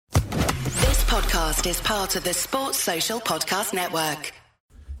podcast is part of the Sports Social Podcast Network.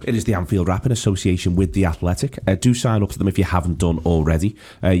 It is the Anfield Wrap in association with The Athletic. Do sign up to them if you haven't done already.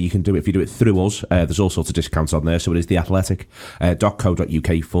 You can do it if you do it through us. There's all sorts of discounts on there. So it is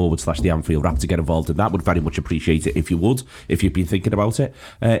theathletic.co.uk/the Anfield Wrap to get involved in that. Would very much appreciate it if you would, if you've been thinking about it.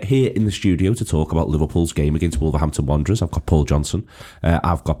 Here in the studio to talk about Liverpool's game against Wolverhampton Wanderers, I've got Paul Johnson,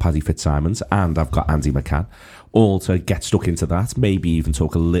 I've got Paddy Fitzsimons, and I've got Andy McCann. All to get stuck into that, maybe even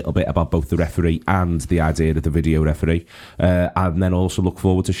talk a little bit about both the referee and the idea of the video referee, and then also look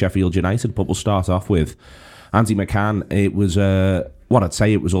forward to Sheffield United. But we'll start off with Andy McCann. It was what I'd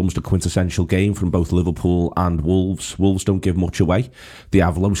say it was almost a quintessential game from both Liverpool and Wolves. Wolves don't give much away. They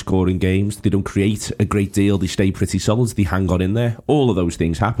have low-scoring games. They don't create a great deal. They stay pretty solid. They hang on in there. All of those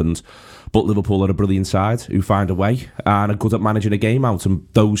things happened. But Liverpool are a brilliant side who find a way and are good at managing a game out. And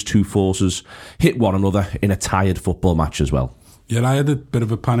those two forces hit one another in a tired football match as well. Yeah, I had a bit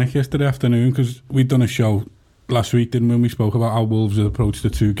of a panic yesterday afternoon because we'd done a show last week, didn't we? We spoke about how Wolves had approached the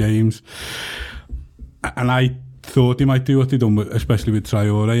two games. And I thought they might do what they done, especially with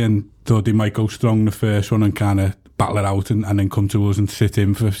Traore, and thought they might go strong the first one and kind of battle it out and then come to us and sit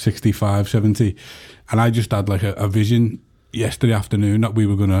in for 65, 70. And I just had like a vision yesterday afternoon that we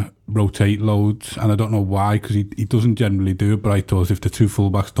were going to rotate loads, and I don't know why, because he doesn't generally do it, but I thought if the two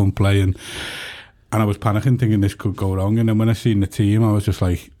fullbacks don't play, and I was panicking thinking this could go wrong. And then when I seen the team, I was just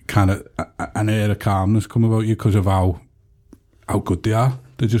like kind of an air of calmness come about you because of how good they are.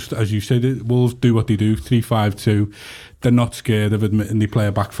 They're just, as you said, Wolves do what they do, 3-5-2. They're not scared of admitting they play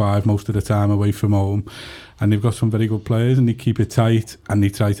a back five most of the time away from home, and they've got some very good players and they keep it tight and they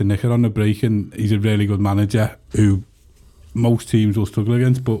try to nick it on the break, and he's a really good manager who most teams will struggle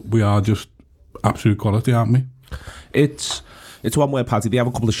against, but we are just absolute quality, aren't we? It's one where, Paddy, they have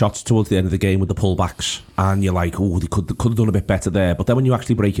a couple of shots towards the end of the game with the pullbacks, and you're like, oh, they could have done a bit better there. But then when you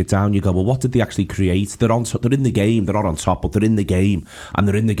actually break it down, you go, well, what did they actually create? They're in the game, they're not on top, but they're in the game, and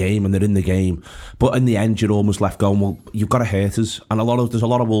they're in the game, and they're in the game. But in the end, you're almost left going, well, you've got to hurt us. And there's a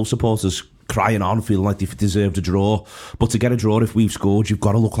lot of Wolves supporters crying on, feeling like they deserved a draw. But to get a draw, if we've scored, you've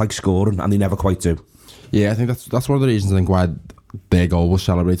got to look like scoring, and they never quite do. Yeah, I think that's one of the reasons I think why their goal was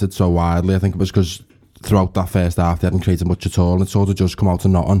celebrated so widely. I think it was because throughout that first half they hadn't created much at all, and it sort of just come out to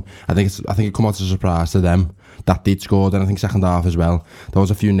nothing. I think it come out as a surprise to them that they'd scored, and I think second half as well there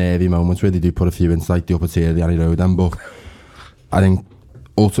was a few nervy moments where they do put a few into like the upper tier of the Annie Road then, but I think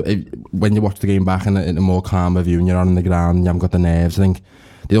also when you watch the game back in a more calmer view and you're on the ground and you haven't got the nerves, I think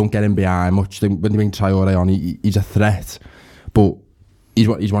they don't get him behind much. When they bring Traore on, he's a threat, but he's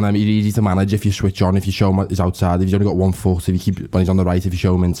one of them. He's easy to manage if you switch on, if you show him he's outside, if he's only got 1 foot, if you keep when he's on the right, if you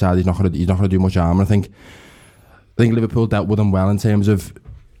show him inside, he's not going to do much harm. I think Liverpool dealt with him well in terms of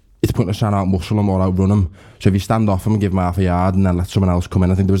it's putting a shine out muscle him or outrun him. So if you stand off him and give him half a yard and then let someone else come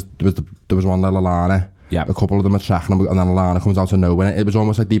in, I think there was one like Lallana. Yeah. A couple of them are tracking him, and then Lallana comes out of nowhere. It was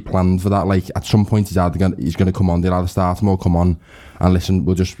almost like they planned for that. Like at some point he's going to come on. They'll either start him or come on, and listen,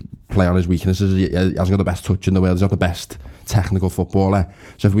 we'll just play on his weaknesses. He hasn't got the best touch in the world. He's not the best technical footballer.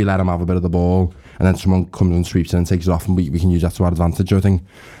 So if we let him have a bit of the ball, and then someone comes and sweeps it and takes it off, and we can use that to our advantage. I think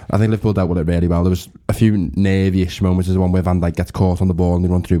Liverpool dealt with it really well. There was a few nervy-ish moments. There's the one where Van Dijk gets caught on the ball and they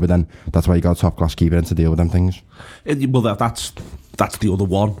run through, but then that's why you got a top-class keeper in to deal with them things. Well, that's the other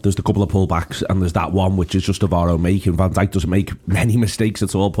one. There's the couple of pullbacks, and there's that one which is just of our own making. Van Dijk doesn't make many mistakes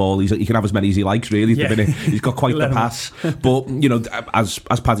at all, Paul. He can have as many as he likes, really. At the minute. He's got quite the pass. But, as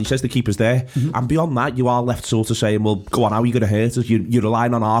Paddy says, the keeper's there. Mm-hmm. And beyond that, you are left sort of saying, well, go on, how are you going to hurt us? You're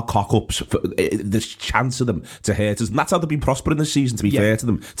relying on our cock-ups for the chance of them to hurt us. And that's how they've been prospering this season, to be fair to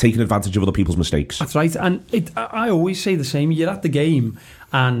them, taking advantage of other people's mistakes. That's right. And I always say the same. You're at the game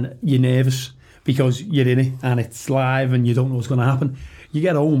and you're nervous because you're in it and it's live and you don't know what's going to happen. You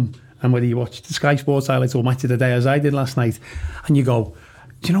get home, and whether you watch the Sky Sports highlights or Match of the Day, as I did last night, and you go,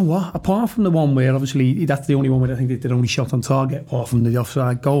 do you know what? Apart from the one where, obviously, that's the only one where I think they did only shot on target, apart from the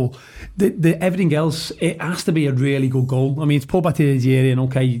offside goal, everything else, it has to be a really good goal. I mean, it's pulled back to the area, and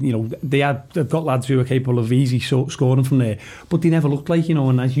okay, they've got lads who are capable of easy scoring from there, but they never looked like,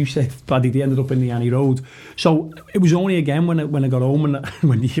 and as you said, Paddy, they ended up in the Annie Road. So it was only again when I got home, and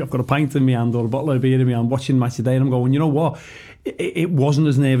when I've got a pint in my hand or a bottle of beer in my hand, watching Match of the Day, and I'm going, you know what? It wasn't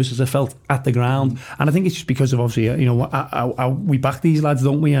as nervous as I felt at the ground, and I think it's just because of obviously we back these lads,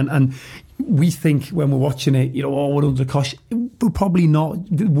 don't we? And we think when we're watching it, we're under cosh. We're probably not.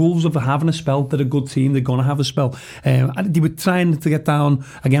 The Wolves are having a spell. They're a good team. They're going to have a spell. And they were trying to get down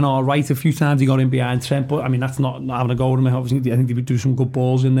again. All right, a few times they got in behind Trent, but I mean that's not having a go at them. Obviously, I think they would do some good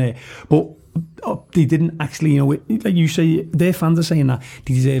balls in there, but they didn't actually, like you say, their fans are saying that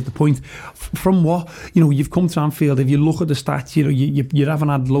they deserve the point. From what, you've come to Anfield, if you look at the stats, you haven't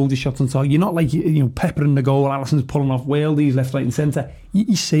had loads of shots on target. You're not like, peppering the goal, Alisson's pulling off Wales left, right and centre.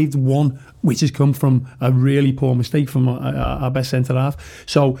 He saved one, which has come from a really poor mistake from our best centre-half.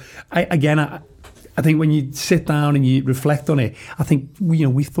 So, I think when you sit down and you reflect on it, I think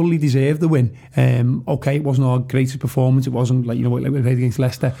we fully deserve the win. Okay, it wasn't our greatest performance. It wasn't like we played against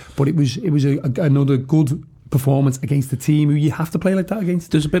Leicester, but it was another good performance against the team who you have to play like that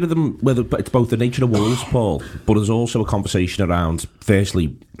against. There's a bit of them whether it's both the nature of Wolves, Paul, but there's also a conversation around.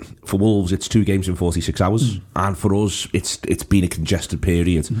 Firstly, for Wolves, it's 2 games in 46 hours, and for us, it's been a congested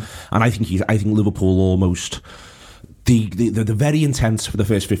period. And I think Liverpool almost. They're very intense for the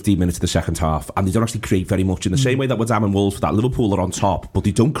first 15 minutes of the second half, and they don't actually create very much in the same way that West Ham and Wolves for that. Liverpool are on top, but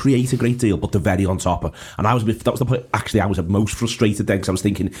they don't create a great deal, but they're very on top. And that was the point, actually, I was most frustrated then, because I was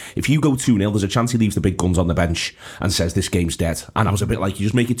thinking, if you go 2-0, there's a chance he leaves the big guns on the bench and says this game's dead. And I was a bit like, you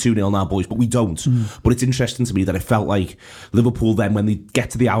just make it 2-0 now, boys, but we don't. But it's interesting to me that it felt like Liverpool then, when they get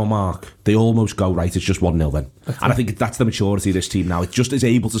to the hour mark, they almost go, right, it's just 1-0 then. And I think that's the maturity of this team now. It just is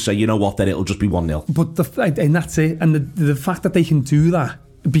able to say, you know what, then it'll just be 1-0. But and that's it. And the fact that they can do that,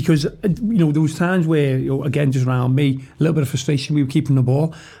 because there was times where, again, just around me, a little bit of frustration, we were keeping the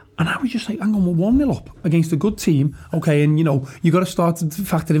ball, and I was just like, hang on, we're 1-0 up against a good team, okay, and you got to start to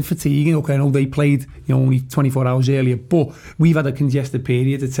factor in fatigue. Okay, I know they played only 24 hours earlier, but we've had a congested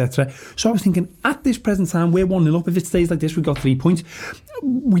period, etc. So I was thinking, at this present time, we're 1-0 up. If it stays like this, we've got 3 points.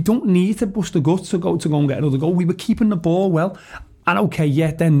 We don't need to bust the guts to go and get another goal. We were keeping the ball well. And okay,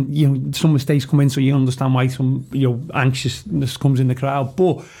 yeah, then some mistakes come in, so you understand why some anxiousness comes in the crowd.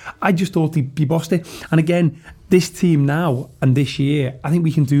 But I just thought he bossed it. And again, this team now and this year, I think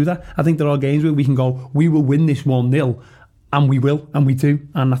we can do that. I think there are games where we can go, we will win this 1-0, and we will, and we do.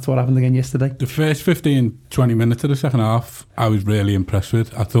 And that's what happened again yesterday. The first 15-20 minutes of the second half, I was really impressed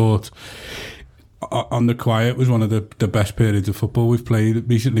with. I thought on the quiet was one of the best periods of football we've played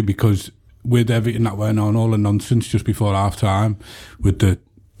recently, because with everything that went on, all the nonsense just before half time, with the,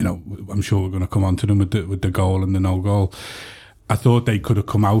 I'm sure we're going to come on to them with the goal and the no goal. I thought they could have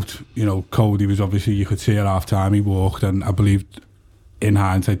come out. Cody was obviously, you could see at half time he walked, and I believe in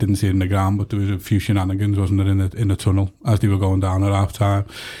hindsight didn't see it in the ground, but there was a few shenanigans, wasn't there, in the tunnel as they were going down at half time.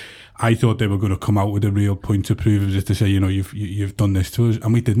 I thought they were going to come out with a real point to prove, just to say, you've done this to us,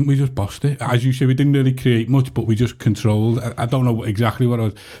 and we didn't. We just bossed it. As you say, we didn't really create much, but we just controlled. I don't know exactly what it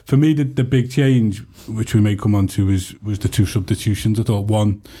was. For me, the big change, which we may come on to, was the 2 substitutions. I thought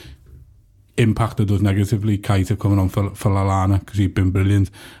one impacted us negatively, Keita coming on for Lallana, because he'd been brilliant,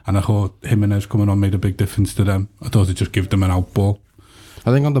 and I thought Jimenez coming on made a big difference to them. I thought it just gave them an out ball.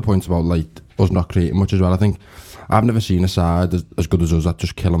 I think on the point about us not creating much as well, I think I've never seen a side as good as us that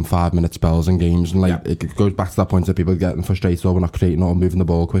just kill them 5-minute spells in games, and it goes back to that point that people getting frustrated over not creating or moving the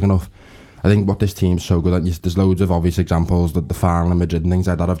ball quick enough. I think what this team's so good at, there's loads of obvious examples, that the final and Madrid and things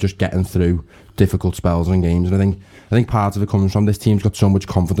like that, of just getting through difficult spells in games. And I think part of it comes from this team's got so much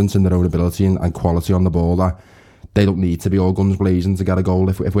confidence in their own ability and quality on the ball that they don't need to be all guns blazing to get a goal.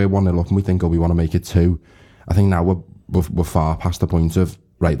 If we're 1-0 up and we think, we want to make it 2, I think now we're far past the point of,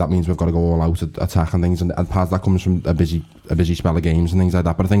 right, that means we've got to go all out attack and things, and part of that comes from a busy spell of games and things like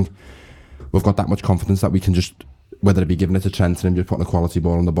that. But I think we've got that much confidence that we can just, whether it be giving it to Trent and him just putting a quality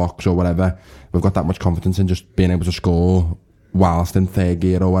ball in the box or whatever, we've got that much confidence in just being able to score whilst in third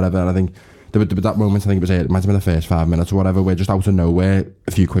gear or whatever. And I think that moment, I think it might have been the first 5 minutes or whatever, where just out of nowhere,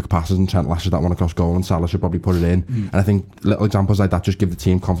 a few quick passes and Trent lashes that one across goal, and Salah should probably put it in. And I think little examples like that just give the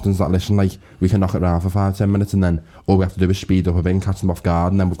team confidence that, listen, we can knock it around for 5-10 minutes, and then all we have to do is speed up a bit and catch them off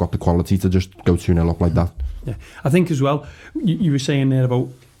guard, and then we've got the quality to just go 2-0 up like that. Yeah, I think as well, you were saying there about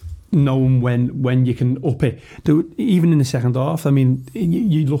knowing when you can up it. Even in the second half, I mean,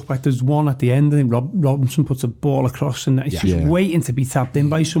 you look back, there's one at the end, I think Robinson puts a ball across, and it's just waiting to be tapped in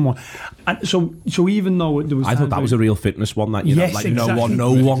by someone. And so even though there was, I thought that was a real fitness one, that exactly.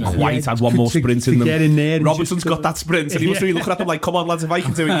 no one quite had one more sprint in them. Get in there, Robertson's got that sprint, and he must be looking at them like, come on lads, if I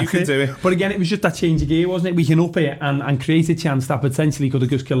can do it, you can do it. But again, it was just that change of gear, wasn't it? We can up it and create a chance that potentially could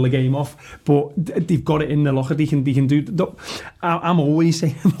have just killed the game off, but they've got it in the locker. They can do. I'm always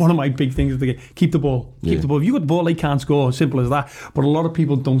saying, one of my big things is to keep the ball. Keep the ball. If you got the ball, they can't score. Simple as that. But a lot of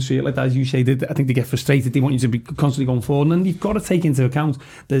people don't see it like that. As you say, I think they get frustrated. They want you to be constantly going forward, and you've got to take into account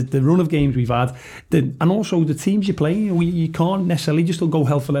the run of games we've had, and also the teams you play. You can't necessarily just go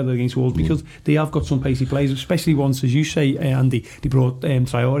hell for leather against Wolves, because they have got some pacey players, especially once, as you say, Andy, they brought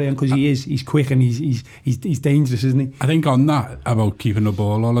Traore in, because he's quick and he's dangerous, isn't he? I think on that about keeping the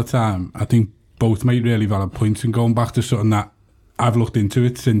ball all the time, I think both make really valid points, and going back to something that I've looked into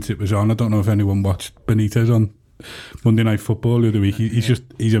it since it was on. I don't know if anyone watched Benitez on Monday Night Football the other week.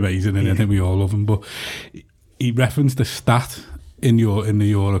 He's amazing, and I think we all love him. But he referenced a stat in the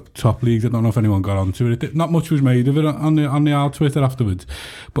Europe top leagues. I don't know if anyone got onto it. Not much was made of it on the our Twitter afterwards,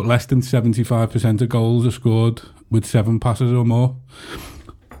 but less than 75% of goals are scored with 7 passes or more.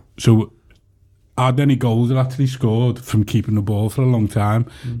 So are there any goals that actually scored from keeping the ball for a long time?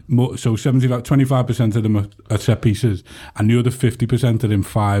 So 25% of them are set pieces, and the other 50% are in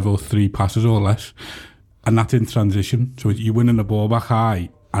 5 or 3 passes or less, and that's in transition. So you're winning the ball back high,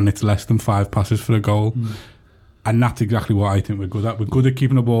 and it's less than 5 passes for a goal. And that's exactly what I think we're good at. We're good at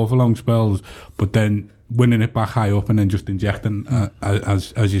keeping the ball for long spells, but then winning it back high up and then just injecting,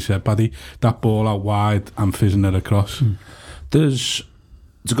 as you said, Paddy, that ball out wide and fizzing it across.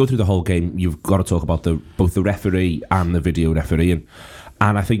 To go through the whole game, you've got to talk about both the referee and the video refereeing.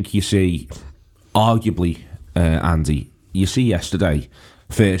 And I think you see, arguably, Andy, you see yesterday,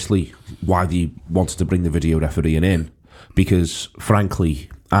 firstly, why they wanted to bring the video refereeing in. Because, frankly,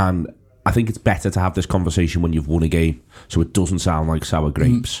 and I think it's better to have this conversation when you've won a game, so it doesn't sound like sour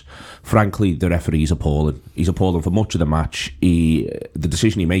grapes. Frankly, the referee's appalling. He's appalling for much of the match. The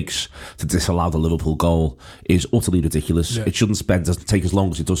decision he makes to disallow the Liverpool goal is utterly ridiculous. Yeah. It shouldn't take as long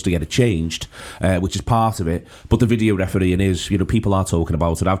as it does to get it changed, which is part of it. But the video refereeing is, people are talking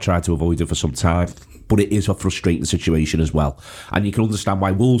about it. I've tried to avoid it for some time, but it is a frustrating situation as well. And you can understand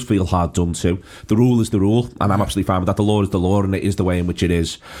why Wolves feel hard done to. The rule is the rule, and I'm absolutely fine with that. The law is the law, and it is the way in which it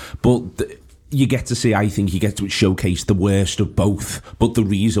is. But you get to see, I think, you get to showcase the worst of both, but the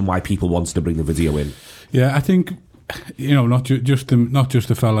reason why people wanted to bring the video in. Yeah, I think, not just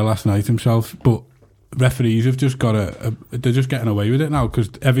the fella last night himself, but referees have just got they're just getting away with it now because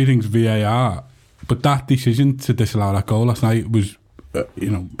everything's VAR. But that decision to disallow that goal last night was,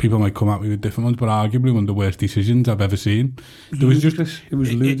 people might come at me with different ones, but arguably one of the worst decisions I've ever seen. It was ludicrous.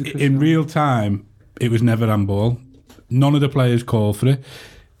 In real time, it was never handball. None of the players called for it.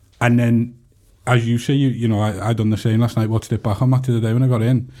 And then, as you say, I done the same last night, watched it back on Match of the Day when I got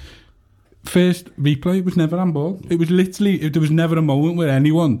in. First replay, it was never handball. It was literally, there was never a moment where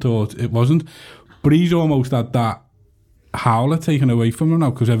anyone thought it wasn't. But he's almost had that howler taken away from him now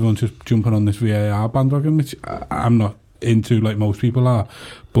because everyone's just jumping on this VAR bandwagon, which I'm not into like most people are.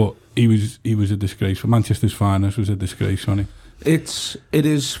 But he was a disgrace. For Manchester's finest was a disgrace, wasn't he? This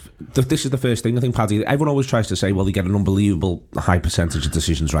is the first thing I think, Paddy. Everyone always tries to say, well, they get an unbelievable high percentage of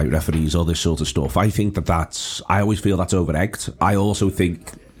decisions right, referees, all this sort of stuff. I think I always feel that's over-egged. I also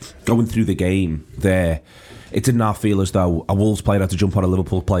think going through the game there, it did not feel as though a Wolves player had to jump on a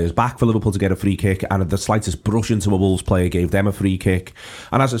Liverpool player's back for Liverpool to get a free kick, and the slightest brush into a Wolves player gave them a free kick.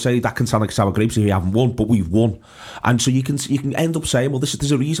 And as I say, that can sound like sour grapes if you haven't won, but we've won. And so you can end up saying, well,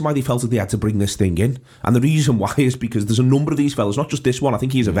 there's a reason why they felt that they had to bring this thing in. And the reason why is because there's a number of these fellas, not just this one, I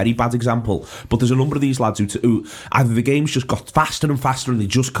think he's a very bad example, but there's a number of these lads who either the game's just got faster and faster and they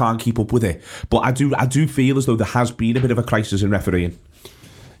just can't keep up with it. But I do feel as though there has been a bit of a crisis in refereeing.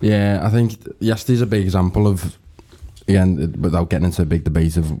 Yeah, I think yesterday's a big example of, again, without getting into a big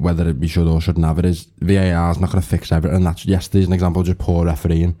debate of whether we should or shouldn't have it, is VAR is not going to fix everything. That's yesterday's an example of just poor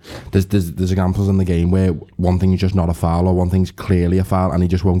refereeing. There's examples in the game where one thing's just not a foul or one thing's clearly a foul and he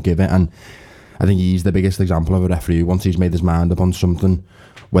just won't give it. And I think he's the biggest example of a referee. Once he's made his mind up on something,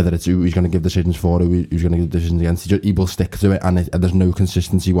 whether it's who he's going to give decisions for, who he's going to give decisions against, he will stick to it, and there's no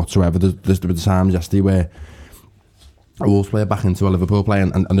consistency whatsoever. There were times yesterday where a Wolves player back into a Liverpool player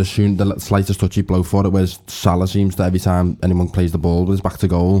and as soon the slightest touch he blow for it, whereas Salah seems to every time anyone plays the ball with his back to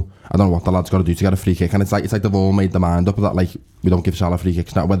goal, I don't know what the lad's got to do to get a free kick, and it's like they've all made their mind up that like we don't give Salah free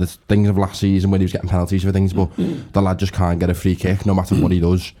kicks now, whether it's things of last season where he was getting penalties for things, but the lad just can't get a free kick no matter what he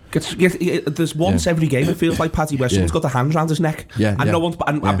does. There's once every game it feels like, Paddy, where someone's got their hands around his neck no one's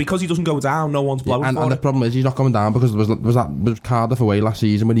and because he doesn't go down, no one's blowing for it. And the problem is he's not coming down because there was Cardiff away last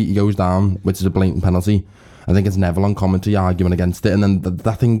season when he goes down, which is a blatant penalty. I think it's Neville on commentary arguing against it, and then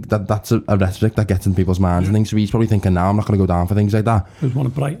that's a rhetoric that gets in people's minds and things. So he's probably thinking, now I'm not going to go down for things like that. There's one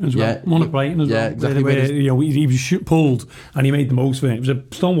at Brighton as well. Exactly. Where, he was pulled and he made the most of it. It was a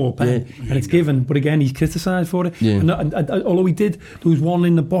stonewall pen, and it's given. But again, he's criticised for it. Yeah. And although he did, there was one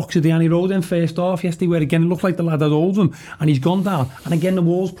in the box at the Annie Road then first off yesterday where again it looked like the lad had hold of him, and he's gone down. And again, the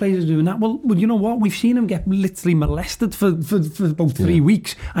Wolves players are doing that. Well, you know what? We've seen him get literally molested for about 3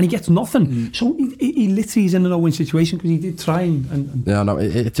 weeks, and he gets nothing. So he literally is in a no-win situation because he did try and yeah, no,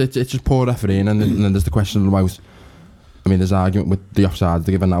 it's just poor refereeing, and then there's the question about I mean, there's argument with the offside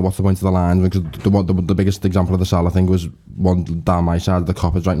they're giving now. What's the point of the lines? Because the biggest example of the Salah thing was one down my side of the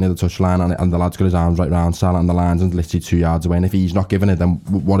Coppers right near the touchline, and the lad's got his arms right round Salah and the lines and literally 2 yards away. And if he's not giving it, then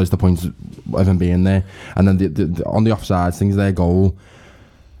what is the point of him being there? And then on the offside things, their goal.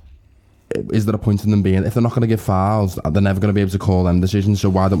 Is there a point in them being? If they're not going to give fouls, they're never going to be able to call them decisions. So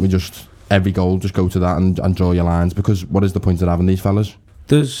why don't we just every goal just go to that and draw your lines? Because what is the point of having these fellas?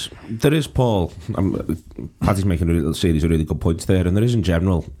 There is, Paul. Paddy's making a little series of really good points there, and there is in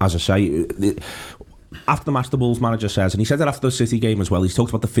general, as I say. After the match, the Wolves manager says, and he said that after the City game as well, he's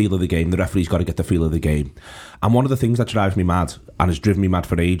talked about the feel of the game. The referee's got to get the feel of the game. And one of the things that drives me mad, and has driven me mad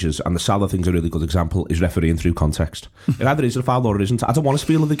for ages, and the Salah thing's a really good example, is refereeing through context. It either is a foul or it isn't. I don't want his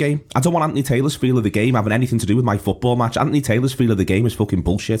feel of the game. I don't want Anthony Taylor's feel of the game having anything to do with my football match. Anthony Taylor's feel of the game is fucking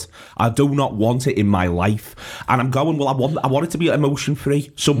bullshit. I do not want it in my life. And I'm going, well, I want it to be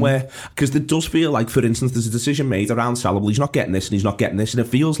emotion-free somewhere, because it does feel like, for instance, there's a decision made around Salah, well, he's not getting this and he's not getting this, and it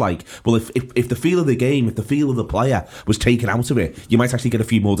feels like, well, if the feel of the game, if the feel of the player was taken out of it, you might actually get a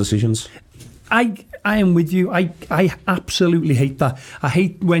few more decisions. I am with you. I absolutely hate that. I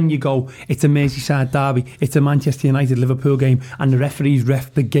hate when you go, it's a Merseyside derby, it's a Manchester United Liverpool game, and the referees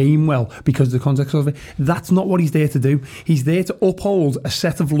ref the game well because of the context of it. That's not what he's there to do. He's there to uphold a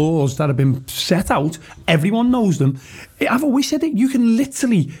set of laws that have been set out. Everyone knows them. I've always said it. You can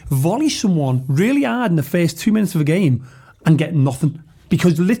literally volley someone really hard in the first 2 minutes of a game and get nothing.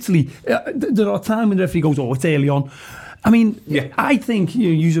 Because literally, there are times when the referee goes, oh, it's early on. I mean, yeah. I think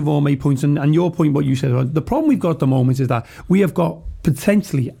you've all made points, and your point, what you said, the problem we've got at the moment is that we have got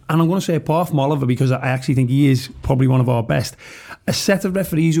potentially, and I'm going to say apart from Oliver, because I actually think he is probably one of our best, a set of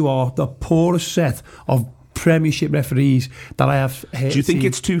referees who are the poorest set of Premiership referees that I have heard. Do you think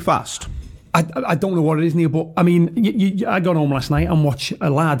it's too fast? I don't know what it is, Neil, but I mean, I got home last night and watched a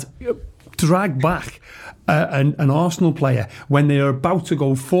lad drag back an Arsenal player when they're about to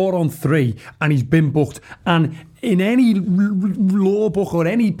go 4-on-3 and he's been booked. And in any law book or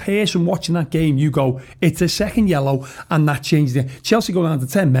any person watching that game, you go, it's a second yellow, and that changes it. Chelsea go down to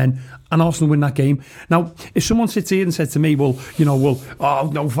 10 men and Arsenal win that game. Now, if someone sits here and said to me, oh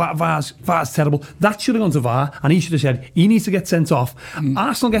no, VAR's terrible, that should have gone to VAR, and he should have said he needs to get sent off.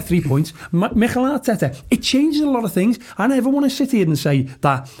 Arsenal get 3 points. Mikel Arteta, it changes a lot of things. I never want to sit here and say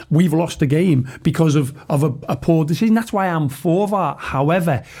that we've lost the game because of a poor decision. That's why I'm for VAR.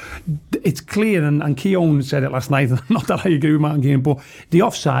 However, it's clear, and Keown said it last night, not that I agree with Martin Keown, but the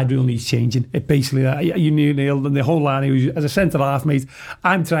offside rule needs changing. It basically, you nailed the whole line. As a centre-half, mate,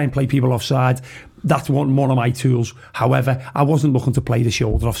 I'm trying to play people offside. That's one of my tools. However, I wasn't looking to play the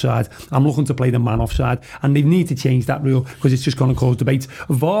shoulder offside. I'm looking to play the man offside, and they need to change that rule because it's just going to cause debate.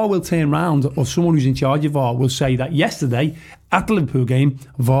 VAR will turn round, or someone who's in charge of VAR will say that yesterday at the Liverpool game,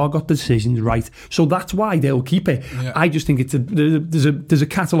 VAR got the decisions right. So that's why they'll keep it. Yeah. I just think there's a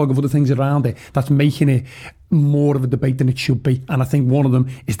catalogue of other things around it that's making it more of a debate than it should be. And I think one of them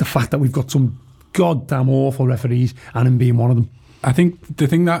is the fact that we've got some goddamn awful referees, and him being one of them. I think the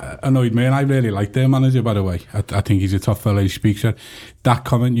thing that annoyed me, and I really like their manager, by the way, I think he's a tough fellow, he speaks it. That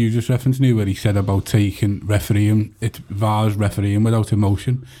comment you just referenced me, where he said about taking refereeing, VAR's refereeing without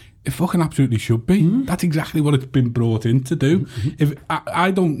emotion. It fucking absolutely should be. That's exactly what it's been brought in to do. If I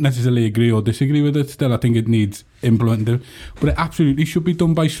don't necessarily agree or disagree with it still, I think it needs implemented, but it absolutely should be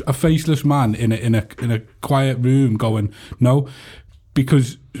done by a faceless man in a quiet room going, no.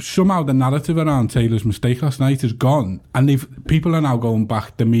 Because somehow the narrative around Taylor's mistake last night is gone, and people are now going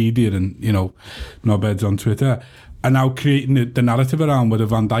back, the media and knobheads on Twitter are now creating the narrative around whether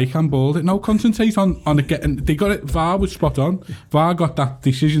Van Dijk handballed it. No, concentrate on it getting. They got it. VAR was spot on. VAR got that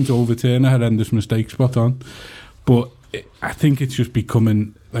decision to overturn a horrendous mistake spot on. But I think it's just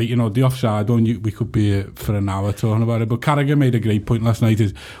becoming like the offside one. We could be here for an hour talking about it. But Carragher made a great point last night.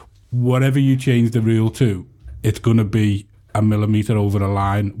 Is whatever you change the rule to, it's going to be a millimetre over a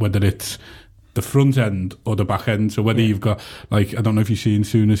line, whether it's the front end or the back end. So whether you've got, like, I don't know if you've seen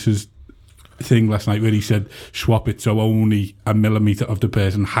Souness's thing last night where he said swap it so only a millimetre of the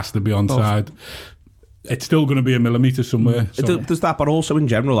person has to be onside. It's still going to be a millimetre somewhere. There's that, but also in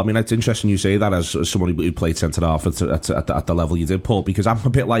general, I mean, it's interesting you say that as someone who played centre-half at the level you did, Paul, because I'm a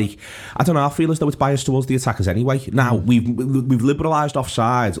bit like, I don't know, I feel as though it's biased towards the attackers anyway. Now, we've liberalised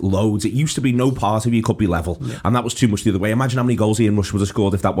offside loads. It used to be no part of you could be level, and that was too much the other way. Imagine how many goals Ian Rush would have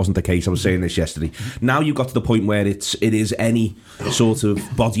scored if that wasn't the case. I was saying this yesterday. Now you've got to the point where it is any sort of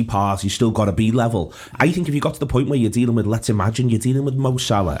body part, you still got to be level. I think if you got to the point where you're dealing with, let's imagine, you're dealing with Mo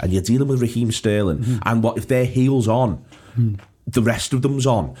Salah and you're dealing with Raheem Sterling, and what if their heels on? the rest of them's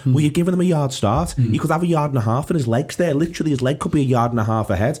on, well, you're giving them a yard start. He could have a yard and a half in his legs there. Literally, his leg could be a yard and a half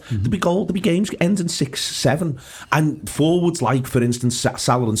ahead. There'd be games ending 6-7. And forwards like, for instance,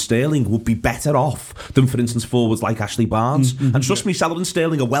 Salah and Sterling would be better off than, for instance, forwards like Ashley Barnes. And trust me, Salah and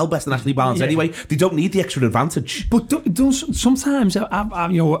Sterling are well better than Ashley Barnes anyway. They don't need the extra advantage. But sometimes,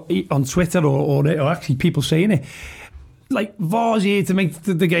 on Twitter or actually people saying it, like, VAR's here to make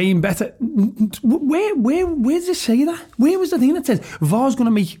the game better. Where does it say that? Where was the thing that says VAR's going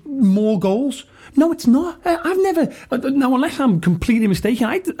to make more goals? No, it's not. I've never... Now, unless I'm completely mistaken,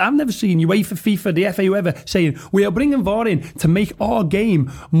 I've never seen UEFA, FIFA, the FA, whoever, saying, we are bringing VAR in to make our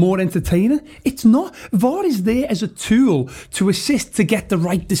game more entertaining. It's not. VAR is there as a tool to assist to get the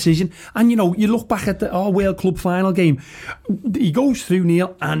right decision. And, you look back at our World Club final game. He goes through,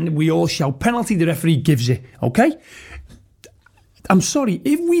 Neil, and we all shout, penalty, the referee gives it. Okay? I'm sorry,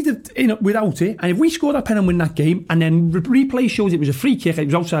 if we'd have, without it, and if we scored that pen and win that game, and then replay shows it was a free kick, it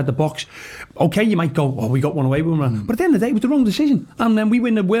was outside the box, okay, you might go, we got one away with him. But at the end of the day, it was the wrong decision. And then we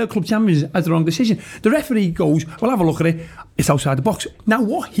win the World Club Champions as the wrong decision. The referee goes, well, have a look at it, it's outside the box. Now,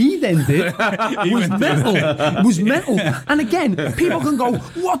 what he then did was mental. And again, people can go,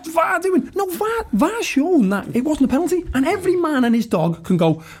 what's VAR doing? No, VAR shown that it wasn't a penalty. And every man and his dog can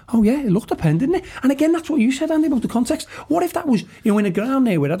go, oh yeah, it looked a pen, didn't it? And again, that's what you said, Andy, about the context. What if that was, in a ground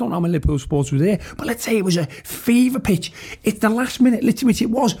there where I don't know how many Liverpool supporters were there, but let's say it was a fever pitch. It's the last minute, literally, which it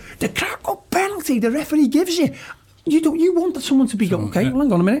was. The crack up penalty, the referee gives you. You want someone to be okay, well,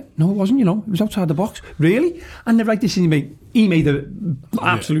 hang on a minute. No, it wasn't, it was outside the box. Really? And the right decision he made the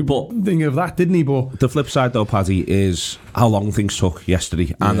absolute thing of that, didn't he? But the flip side, though, Paddy, is how long things took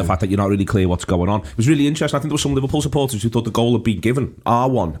yesterday and the fact that you're not really clear what's going on. It was really interesting. I think there were some Liverpool supporters who thought the goal had been given,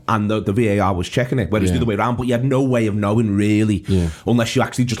 R1, and the VAR was checking it, whereas the other way around, but you had no way of knowing, really, unless you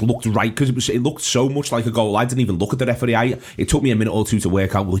actually just looked right, because it looked so much like a goal. I didn't even look at the referee. It took me a minute or two to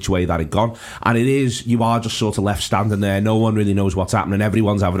work out which way that had gone. And you are just sort of left standing there. No one really knows what's happening.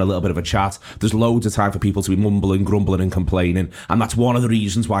 Everyone's having a little bit of a chat. There's loads of time for people to be mumbling, grumbling and complaining, and that's one of the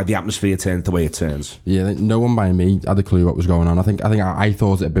reasons why the atmosphere turned the way it turns. Yeah, no one by me had a clue what was going on. I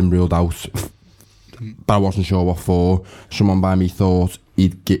thought it had been ruled out, but I wasn't sure what for. Someone by me thought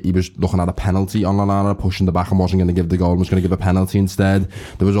he was looking at a penalty on Lallana, pushing the back and wasn't going to give the goal and was going to give a penalty instead.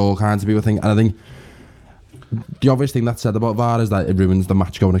 There was all kinds of people thinking, and I think the obvious thing that's said about VAR is that it ruins the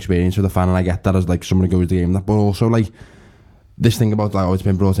match going experience for the fan, and I get that as like someone who goes to the game, but also like this thing about like, it's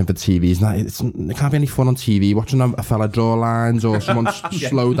been brought in for TVs. It can't be any fun on TV watching a fella draw lines or someone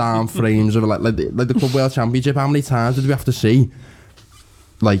slow down frames of like the Club World Championship. How many times did we have to see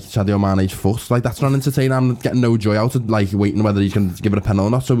like Sadio Mane's foot? Like, that's not entertaining. I'm getting no joy out of like waiting whether he's going to give it a pen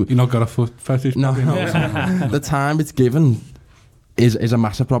or not. So you're not got a foot fetish? No. The time it's given is a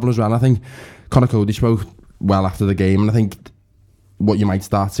massive problem as well. I think Conor Cody spoke well after the game, and I think what you might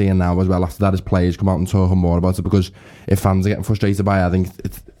start seeing now as well after that is players come out and talking more about it, because if fans are getting frustrated by it, I think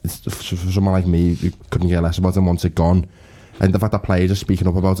it's for someone like me who couldn't care less about it once it's gone. And the fact that players are speaking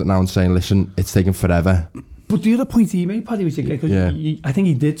up about it now and saying, listen, it's taken forever. But the other point he made, Paddy, was because I think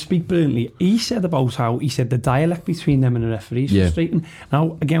he did speak brilliantly. He said about how the dialect between them and the referees was frustrating.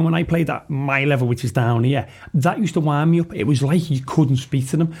 Now, again, when I played at my level, which is down here, that used to wind me up. It was like you couldn't speak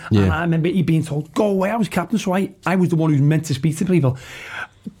to them. Yeah. And I remember he being told, go away. I was captain, so I was the one who's meant to speak to people.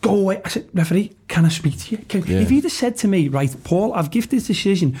 Go away. I said, referee, can I speak to you? If he'd have said to me, right, Paul, I've given this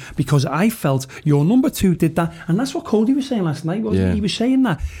decision because I felt your number 2 did that, and that's what Cody was saying last night, wasn't he? He was saying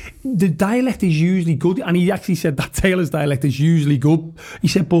that the dialect is usually good, and he actually said that Taylor's dialect is usually good. He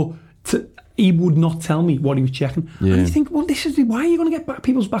said, but he would not tell me what he was checking. And you think, well, this is why are you going to get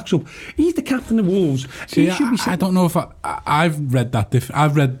people's backs up? He's the captain of Wolves. See, I don't know if I've read that.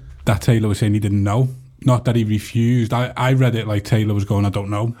 I've read that Taylor was saying he didn't know. Not that he refused. I read it like Taylor was going, I don't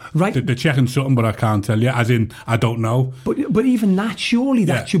know. Right. They're checking something, but I can't tell you. As in, I don't know. But even that, surely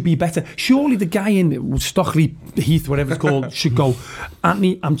that should be better. Surely the guy in Stockley Heath, whatever it's called, should go,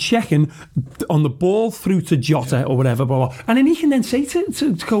 Anthony, I'm checking on the ball through to Jota or whatever, blah, blah. And then he can then say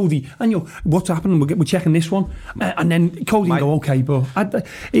to Cody, and what's happening? We're checking this one. And then Cody can go, okay, but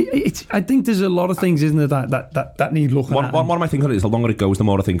I think there's a lot of things, isn't there, that need looking at. One of my thinking is the longer it goes, the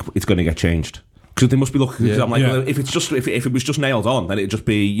more I think it's going to get changed. Because they must be looking. I'm like, well, if it was just nailed on, then it'd just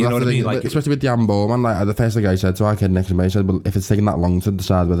be, you know what I mean? Like, especially with the handball, man. Like the first thing I said to our kid next to me, I said, well, if it's taking that long to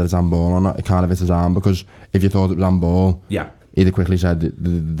decide whether it's handball or not, it can't if it's his arm, because if you thought it was handball, he'd quickly said,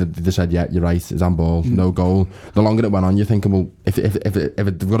 they said, yeah, you're right, it's handball, no goal. The longer it went on, you're thinking, well, if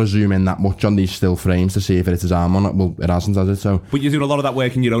they've got to zoom in that much on these still frames to see if it's his arm or not, well, it hasn't, has it? So, but you're doing a lot of that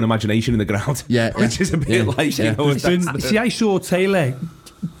work in your own imagination in the ground, which is a bit like, you know. See, I saw Taylor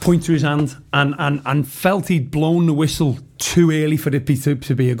point to his hand and felt he'd blown the whistle too early for it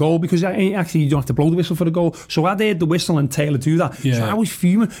to be a goal, because actually you don't have to blow the whistle for the goal. So I'd heard the whistle and Taylor do that. So I was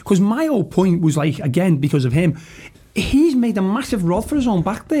fuming, because my whole point was like, again, because of him, he's made a massive rod for his own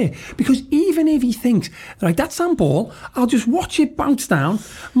back there, because even if he thinks, right, that's handball, I'll just watch it bounce down,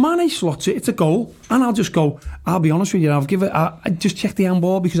 Mane slots it, it's a goal, and I'll just go, I'll be honest with you, I just check the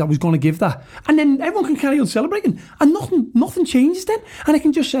handball because I was going to give that, and then everyone can carry on celebrating, and nothing changes then, and I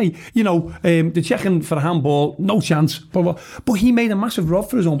can just say, they're checking for a handball, no chance, but he made a massive rod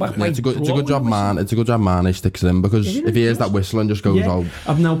for his own back. Yeah, it's a good job, man. It's a good job, Mane sticks it in, because if he hears that whistle and just goes out.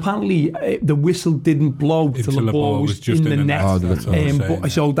 Now apparently the whistle didn't blow till the ball was just in the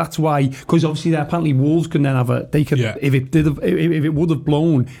net. So that's why, because obviously apparently Wolves can then have if it would have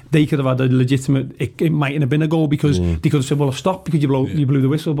blown, they could have had a legitimate. It mightn't have been a goal, because they could have said, well, stop, because you blew the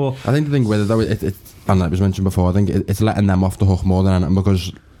whistle. But I think the thing with it though, and it was mentioned before, I think it's letting them off the hook more than anything,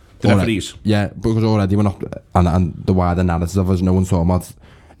 because the referees. Yeah, because already we're not, and the wider narrative of us, no one's talking about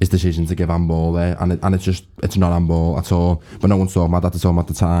his decision to give handball there, and it's not handball at all. But no one's talking about that. It's talking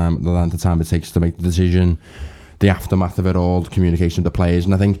about the length of time it takes to make the decision, the aftermath of it all, the communication with the players,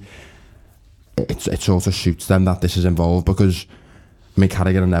 and I think it also shoots them that this is involved, because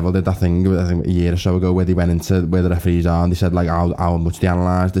Carragher and Neville did that thing, I think a year or so ago, where they went into where the referees are and they said like how much they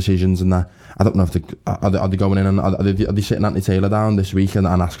analyse decisions and that. I don't know if are they going in and are they sitting Anthony Taylor down this week and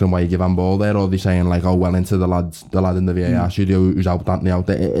asking him why you give handball there, or are they saying like, oh, well into the lad in the VAR studio who's out Anthony out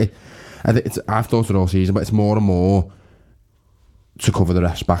there. I've thought it all season, but it's more and more to cover the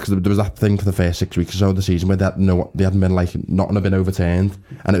refs back, because there was that thing for the first 6 weeks or so of the season where they hadn't been like, nothing had been overturned,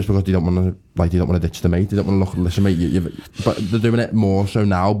 and it was because they don't want to ditch the mate, they don't want to listen mate, but they're doing it more so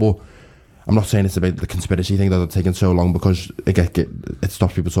now. But I'm not saying it's about the conspiracy thing that it's taken so long, because it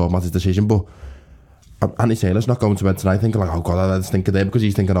stops people talking about his decision. But Anthony Taylor's not going to bed tonight thinking like, oh god, I just think of there, because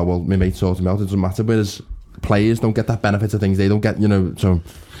he's thinking, oh well, my mate sorted me out, it doesn't matter. Whereas players don't get that benefit of things, they don't get, so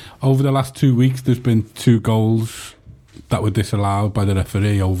over the last 2 weeks there's been 2 goals that were disallowed by the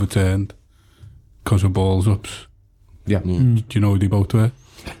referee, overturned because of balls ups. Yeah. Do you know who they both were?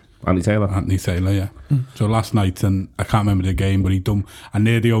 Anthony Taylor, yeah. So last night, and I can't remember the game, but and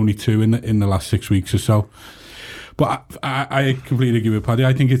they're the only 2 in the last 6 weeks or so. But I completely agree with Paddy.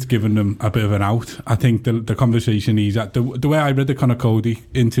 I think it's given them a bit of an out. I think the conversation he's at, the way I read the Conor Cody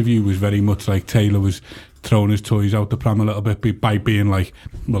interview was very much like Taylor was throwing his toys out the pram a little bit by being like,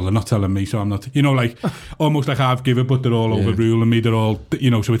 well, they're not telling me, so I'm not, like almost like I've given, but they're all overruling me. They're all,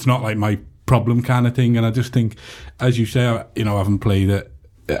 so it's not like my problem kind of thing. And I just think, as you say, I haven't played it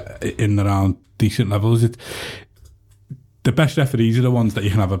in around decent levels. The best referees are the ones that you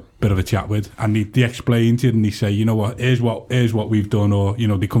can have a bit of a chat with, and they explain to you and they say, you know what, here's what we've done, or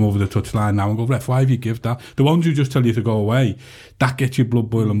they come over the touchline now and go, ref, why have you give that? The ones who just tell you to go away, that gets your blood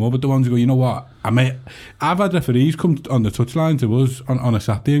boiling more. But the ones who go, you know what, I've had referees come on the touchline to us on a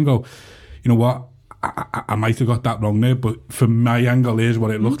Saturday and go, you know what, I might have got that wrong there, but from my angle, here's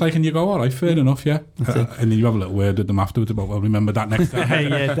what it looked like. And you go, all right, fair enough, yeah. And then you have a little word with them afterwards about, well, remember that next time. Yeah, you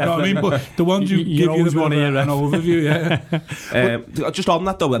know what I mean? But the ones who give you an overview, yeah. Just on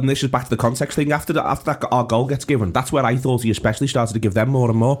that though, and this is back to the context thing, after that our goal gets given, that's where I thought he especially started to give them more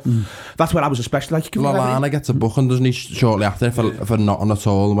and more. That's where I was especially like, Lallana gets a booking, doesn't he, shortly after for not on at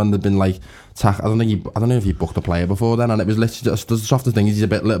all, when they've been like, I don't know if he booked a player before then, and it was literally just the softest thing is he's a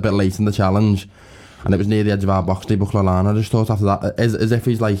little bit late in the challenge. And it was near the edge of our box, they booked Lallana. I just thought after that, as if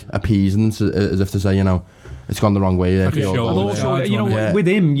he's like appeasing, as if to say, it's gone the wrong way. Like also, with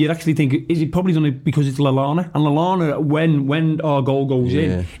him, you'd actually think, is he probably done it because it's Lallana? And Lallana, when our goal goes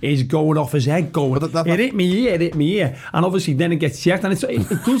in, is going off his head, going, it hit me here. And obviously then it gets checked, and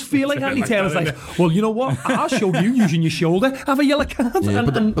it does feel like Andy Taylor's like, well, you know what, I'll show you using your shoulder, have a yellow card. Yeah,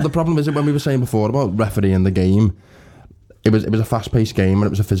 but the problem is that when we were saying before about refereeing the game, it was a fast-paced game and it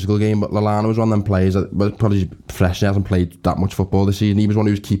was a physical game, but Lallana was one of them players that was probably fresh. He hasn't played that much football this season. He was one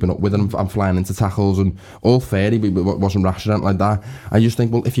who was keeping up with it and flying into tackles and all fair. He wasn't rash or anything like that. I just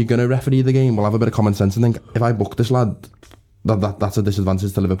think, well, if you're going to referee the game, we'll have a bit of common sense and think, if I book this lad, that's a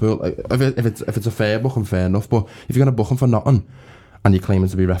disadvantage to Liverpool. Like, if it's a fair booking, fair enough, but if you're going to book him for nothing and you're claiming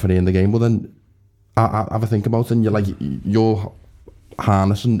to be refereeing the game, well then I have a think about it, and you're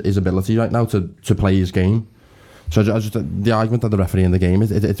harnessing his ability right now to play his game. So the argument that the referee in the game,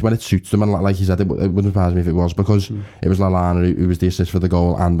 it's when it suits them, and like you said, it wouldn't surprise me if it was because it was Lallana who was the assist for the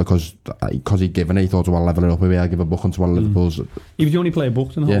goal, and because he'd given it, he thought, well, level it up, maybe I'll give a booking to one of Liverpool's. He was the only player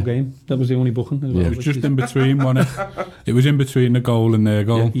booked in the whole game. That was the only booking. As well. It was just in between, wasn't it? It was in between the goal and their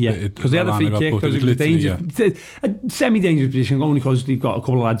goal. Yeah, because they had a free kick, because it was dangerous. A semi-dangerous position, only because they've got a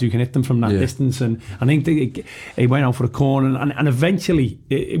couple of lads who can hit them from that distance, and I think they went out for a corner, and eventually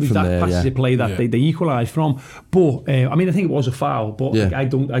it was from that passage of play that they equalised from. But I mean, I think it was a foul, but I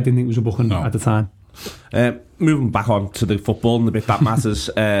didn't think it was a booking at the time. Moving back on to the football and the bit that matters,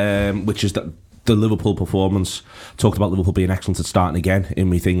 which is that the Liverpool performance. Talked about Liverpool being excellent at starting again. In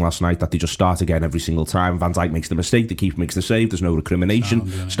my thing last night, that they just start again every single time. Van Dijk makes the mistake, the keeper makes the save, there's no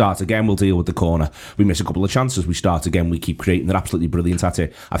recrimination. Start again, we'll deal with the corner. We miss a couple of chances, we start again, we keep creating. They're absolutely brilliant at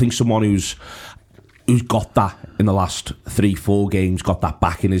it. I think someone who's got that in the last 3-4 games, got that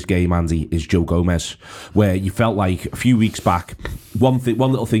back in his game, Andy, is Joe Gomez, where you felt like a few weeks back, one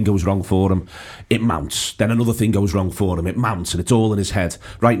little thing goes wrong for him, it mounts, then another thing goes wrong for him, it mounts, and it's all in his head.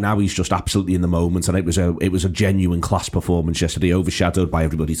 Right now he's just absolutely in the moment, and it was a genuine class performance yesterday, overshadowed by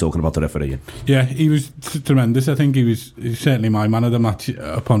everybody talking about the referee. Yeah, he was tremendous. I think he was certainly my man of the match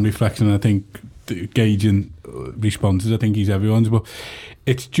upon reflection, and I think gauging responses, I think he's everyone's, but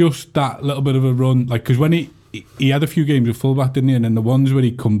it's just that little bit of a run, like, because when he had a few games of fullback, didn't he? And then the ones where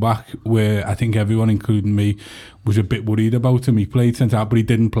he'd come back, where I think everyone, including me, was a bit worried about him. He played centre-half, but he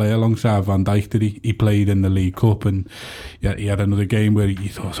didn't play alongside Van Dijk, did he? He played in the League Cup, and he had another game where he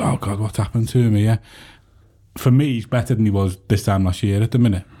thought, oh God, what's happened to him here? For me, he's better than he was this time last year at the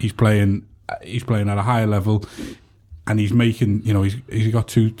minute. He's playing at a higher level, and he's making, he's got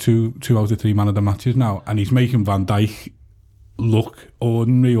two out of 3 man of the matches now, and he's making Van Dijk look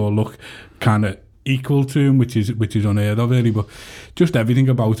ordinary or look kind of equal to him, which is unheard of, really. But just everything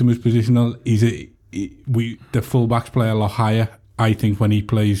about him is positional. The fullbacks play a lot higher, I think, when he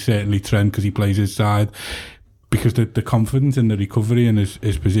plays, certainly Trent, because he plays his side, because the confidence in the recovery and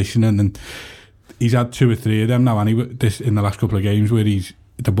his positioning, and he's had 2 or 3 of them now, and in the last couple of games where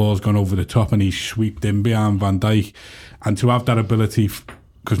the ball's gone over the top and he's sweeped in behind Van Dijk, and to have that ability,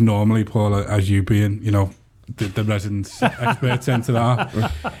 because normally, Paul, as you being, the resident expert centre half,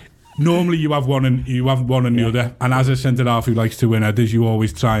 normally you have one and the other, and as a centre half who likes to win headers, you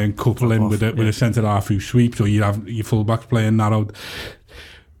always try and couple in with a centre half who sweeps, or you have your fullbacks playing narrowed.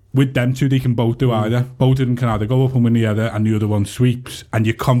 With them two, they can both do either. Both of them can either go up and win the header, and the other one sweeps, and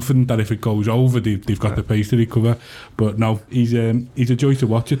you're confident that if it goes over, they've got the pace to recover. But no, he's a joy to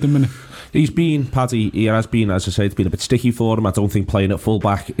watch at the minute. He has been, as I say, it's been a bit sticky for him. I don't think playing at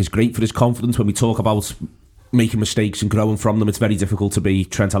full-back is great for his confidence. When we talk about making mistakes and growing from them, it's very difficult to be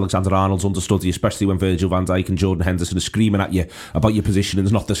Trent Alexander-Arnold's understudy, especially when Virgil van Dijk and Jordan Henderson are screaming at you about your positioning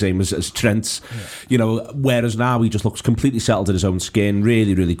is not the same as Trent's. Whereas now he just looks completely settled in his own skin,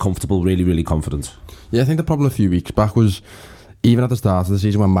 really, really comfortable, really, really confident. Yeah, I think the problem a few weeks back was, even at the start of the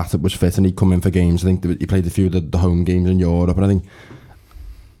season when Matip was fit and he'd come in for games, I think he played a few of the home games in Europe, and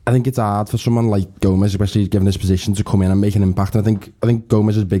I think it's hard for someone like Gomez, especially given his position, to come in and make an impact. And I think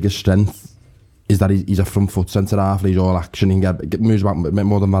Gomez's biggest strength is that he's a front foot centre half, he's all action, he can get moves about a bit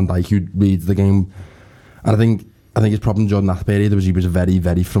more than Van Dijk, who reads the game. And I think his problem during that period was he was very,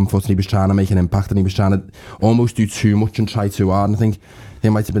 very front foot, and he was trying to make an impact, and he was trying to almost do too much and try too hard. And I think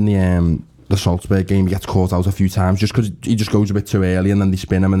it might have been the Salzburg game, he gets caught out a few times just because he just goes a bit too early, and then they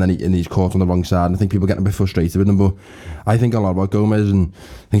spin him, and then he's caught on the wrong side, and I think people get a bit frustrated with him. But I think a lot about Gomez, and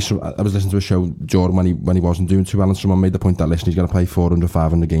I was listening to a show, Jordan, when he wasn't doing too well, and someone made the point that, listen, he's going to play 400,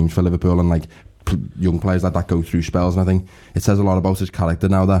 500 games for Liverpool, and like young players like that go through spells, and I think it says a lot about his character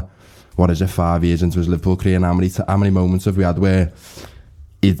now that, 5 years into his Liverpool career, and how many moments have we had where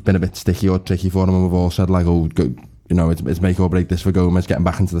it's been a bit sticky or tricky for him, and we've all said like, it's make or break this for Gomez, getting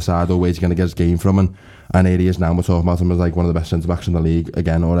back into the side, or where's he going to get his game from, and here he is now, we're talking about him as like one of the best centre-backs in the league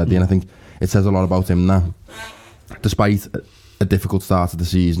again already, and I think it says a lot about him now, despite a difficult start of the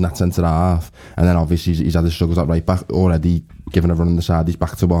season at centre half, and then obviously he's had his struggles at right back, already given a run on the side, he's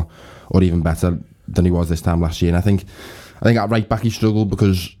back to what, or even better than he was this time last year. And I think at right back he struggled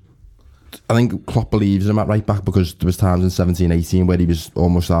because I think Klopp believes him at right back, because there was times in 17-18 where he was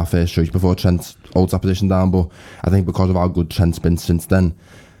almost our first choice before Trent holds that position down. But I think because of how good Trent's been since then,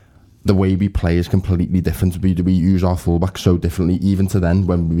 the way we play is completely different. We use our fullbacks so differently, even to then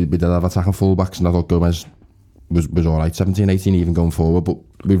when we did have attacking fullbacks, and I thought Gomez was alright 17-18 even going forward, but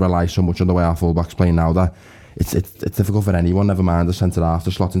we rely so much on the way our fullbacks play now that it's difficult for anyone, never mind the centre half,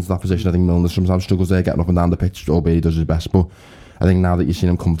 to slot into that position. I think Milner sometimes struggles there, getting up and down the pitch, albeit he does his best. But I think now that you've seen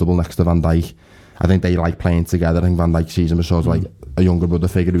him comfortable next to Van Dijk, I think they like playing together. I think Van Dijk sees him as sort of like a younger brother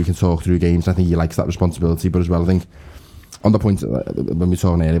figure who he can talk through games. I think he likes that responsibility, but as well, I think on the point when we were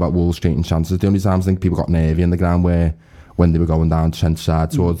talking earlier about Wolves creating chances, the only times I think people got nervy in the ground where when they were going down Trent's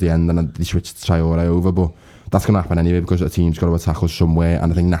side towards the end and then they switched Traore over, but that's going to happen anyway because the team's got to attack us somewhere,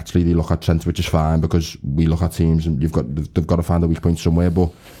 and I think naturally they look at Trent, which is fine because we look at teams and they've got to find a weak point somewhere,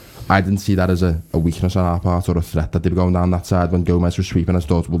 but I didn't see that as a weakness on our part or a threat that they were going down that side when Gomez was sweeping. I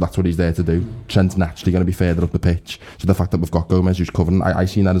thought, well, that's what he's there to do. Trent's naturally going to be further up the pitch, so the fact that we've got Gomez who's covering, I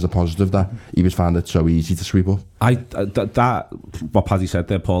seen that as a positive, that he was found it so easy to sweep up. That what Paddy said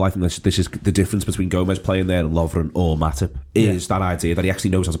there, Paul, I think this is the difference between Gomez playing there and Lovren or Matip, is that idea that he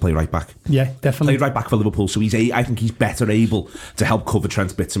actually knows how to play right back. Yeah, definitely. Played right back for Liverpool, so I think he's better able to help cover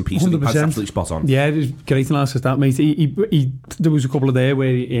Trent's bits and pieces. 100%. He's absolutely spot on. Yeah, it was great analysis that, mate. There was a couple of there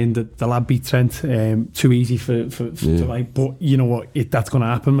where the lad beat Trent too easy for like, but you know what, that's going to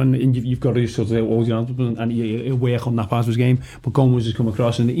happen, and you've got to sort of hold your hands up and he'll work on that part of his game. But Gomez has come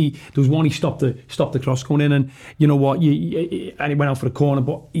across, and there was one, he stopped the cross going in, and you know what, and he went out for a corner,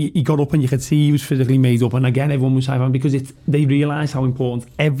 but he got up and you could see he was physically made up, and again everyone was high because they realised how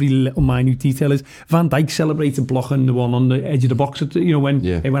important every little minute detail is. Van Dijk celebrated blocking the one on the edge of the box, you know, when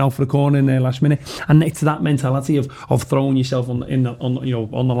he went out for a corner in the last minute, and it's that mentality of throwing yourself on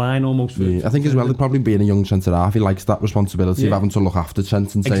the line almost. I think as well, probably being a young centre half, he likes that responsibility of having to look after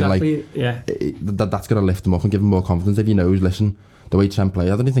Trent and saying that's going to lift him up and give him more confidence if he knows, listen, the way Trent plays,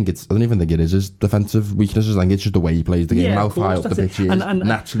 I don't even think it is his defensive weaknesses. I think it's just the way he plays the game, how high up the pitch he is. And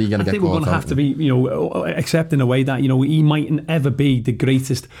naturally going to get caught. I think we're going to have to be, accept in a way that, he mightn't ever be the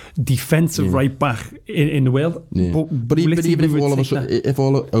greatest defensive right back in the world. Yeah. But even if all of a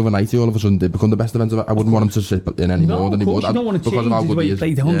sudden, overnight, all of a sudden did become the best defensive, I wouldn't want him to sit in any more than he would. You don't want to change his way he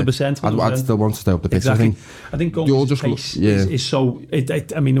played 100%. I'd still want to stay up the pitch. Exactly. I think Gomez's pace is so.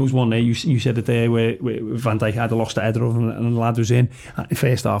 I mean, there was one there. You said it there where Van Dijk had lost the header and the lad was in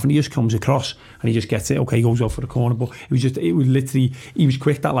first half, and he just comes across and he just gets it. Okay, he goes out for the corner, but it was literally, he was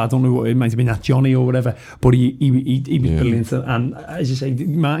quick, that lad. I don't know what it might have been, that Johnny or whatever, but he was brilliant. And as you say,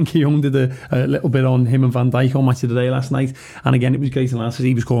 Martin Keown did a little bit on him and Van Dijk on Match of the Day last night, and again it was great analysis.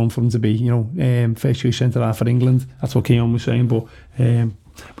 He was calling for him to be first choice centre half for England. That's what Keown was saying, but and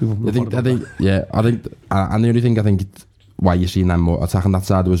the only thing I think why you're seeing them more attacking that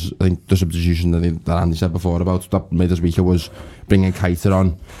side was, I think, the substitution that Andy said before about that made us weaker was bringing Keita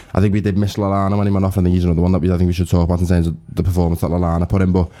on. I think we did miss Lallana when he went off, and he's another one that I think we should talk about in terms of the performance that Lallana put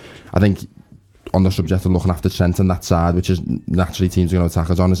in. But I think on the subject of looking after Trent and that side, which is naturally teams are going to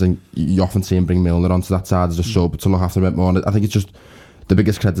attack us on, I think you often see him bring Milner onto that side as a sub to look after him a bit more. And I think it's just the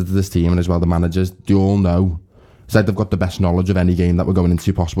biggest credit to this team, and as well the managers, they all know. It's like they've got the best knowledge of any game that we're going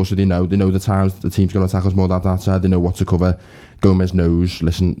into possible, so they know the times the team's going to attack us more than that side. They know what to cover. Gomez knows,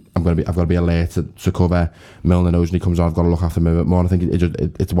 listen, I've got to be alert to cover. Milner knows when he comes on, I've got to look after him a bit more. And I think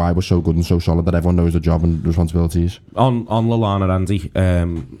it's why we're so good and so solid, that everyone knows the job and responsibilities. On Lallana, Andy,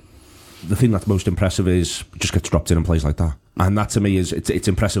 the thing that's most impressive is just gets dropped in and plays like that. And that to me is it's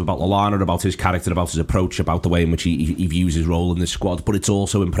impressive about Lallana, about his character, about his approach, about the way in which he views his role in this squad. But it's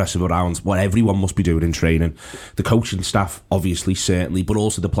also impressive around what everyone must be doing in training. The coaching staff, obviously, certainly, but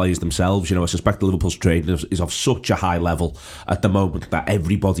also the players themselves. I suspect Liverpool's training is of such a high level at the moment that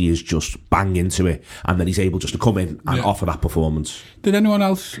everybody is just bang into it, and then he's able just to come in and offer that performance. Did anyone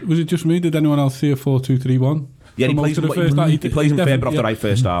else? Was it just me? Did anyone else see a 4-2-3-1? Yeah, he plays him further off the right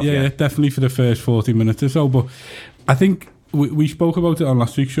first half. Yeah, definitely for the first 40 minutes or so. But I think we spoke about it on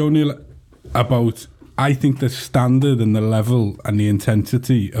last week's show, Neil, about, I think, the standard and the level and the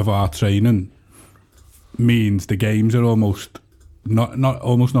intensity of our training means the games are almost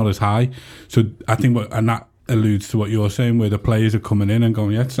not as high. So I think and that alludes to what you're saying, where the players are coming in and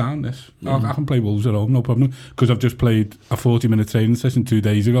going, sound this. I can play Wolves at home, no problem, because I've just played a 40-minute training session 2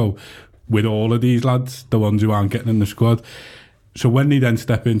 days ago with all of these lads, the ones who aren't getting in the squad. So when they then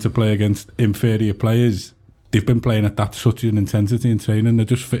step in to play against inferior players, they've been playing at that such an intensity in training, they're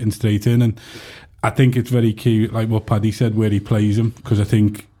just fitting straight in. And I think it's very key, like what Paddy said, where he plays them, because I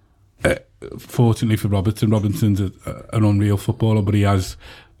think, fortunately for Robertson's an unreal footballer, but he has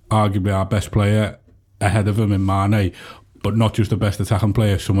arguably our best player ahead of him in Mane, but not just the best attacking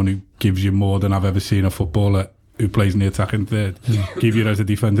player, someone who gives you more than I've ever seen a footballer who plays in the attacking third give you as a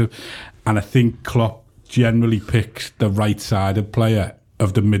defensive. And I think Klopp generally picks the right-sided player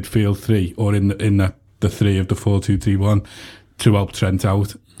of the midfield three, or in the three of the 4-2-3-1, to help Trent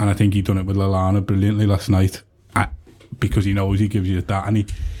out. And I think he done it with Lallana brilliantly last night, because he knows he gives you that,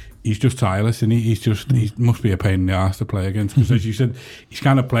 and he's just tireless, and he must be a pain in the arse to play against, because as you said, he's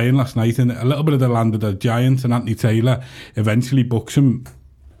kind of playing last night in a little bit of the land of the giants, and Anthony Taylor eventually books him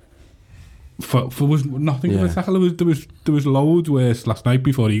for was nothing of a tackle. There was loads worse last night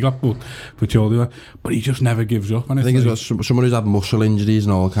before he got booked for Chorley, but he just never gives up. And I think he's got someone who's had muscle injuries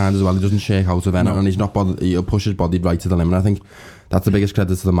and all kinds as well. He doesn't shake out of anything, and he's not bothered. He'll push his body right to the limit. I think that's the biggest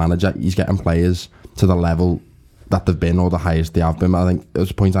credit to the manager. He's getting players to the level that they've been, or the highest they have been. I think there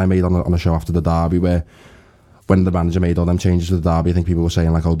was a point I made on a show after the derby where, when the manager made all them changes to the derby, I think people were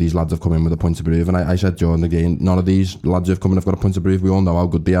saying like, oh, these lads have come in with a point to prove, and I said during the game, none of these lads who have come in have got a point to prove. We all know how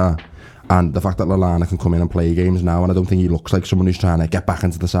good they are, and the fact that Lallana can come in and play games now, and I don't think he looks like someone who's trying to get back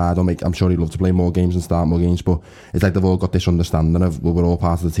into the side or I'm sure he'd love to play more games and start more games, but it's like they've all got this understanding of, well, we're all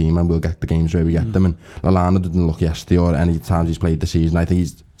part of the team and we'll get the games where we get them. And Lallana didn't look yesterday or any times he's played this season. I think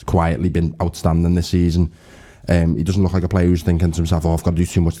he's quietly been outstanding this season. He doesn't look like a player who's thinking to himself, oh, I've got to do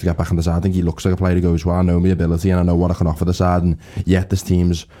too much to get back on the side. I think he looks like a player who goes, well, I know my ability and I know what I can offer the side, and yet this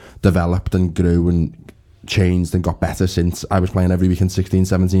team's developed and grew and changed and got better since I was playing every week in 16,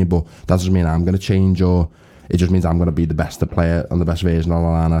 17, but that doesn't mean I'm going to change, or it just means I'm going to be the best player and the best version of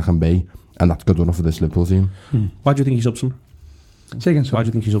Lallana I can be, and that's good enough for this Liverpool team. Why do you think he's up some? Say again, sorry. Why do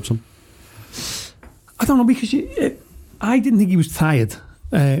you think he's up some? I don't know, because I didn't think he was tired.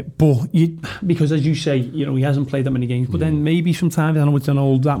 Because as you say, he hasn't played that many games, but then maybe sometimes, I know it's an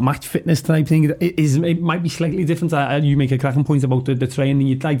old that match fitness type thing, it might be slightly different. You make a cracking point about the training.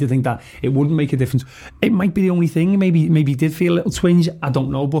 You'd like to think that it wouldn't make a difference. It might be the only thing. Maybe he did feel a little twinge. I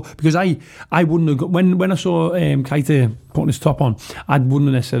don't know, but because I wouldn't have got, when I saw Keita putting his top on, I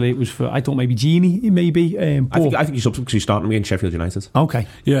wouldn't necessarily. It was for, I thought maybe Gini, maybe. I think he's up some because he's starting against Sheffield United. Okay,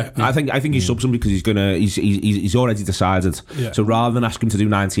 yeah. I think he's up some because he's already decided. Yeah. So rather than ask him to do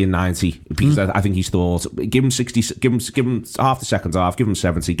 90 and 90, because I think he's thought, give him 60, give him half the second half, give him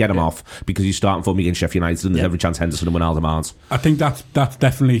 70, get him off, because he's starting for me against Sheffield United, and there's every chance Henderson and Wijnaldum aren't. I think that's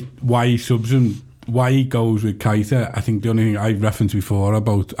definitely why he subs him. Why he goes with Keita. I think the only thing I referenced before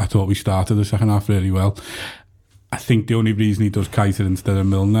about, I thought we started the second half really well. I think the only reason he does Keita instead of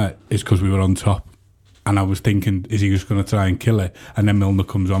Milner is because we were on top. And I was thinking, is he just going to try and kill it? And then Milner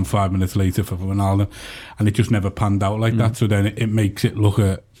comes on 5 minutes later for Wijnaldum. And it just never panned out like that. So then it makes it look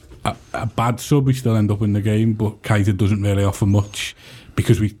a bad sub. We still end up in the game, but Keita doesn't really offer much,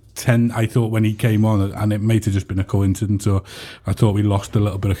 because I thought when he came on, and it might have just been a coincidence, so I thought we lost a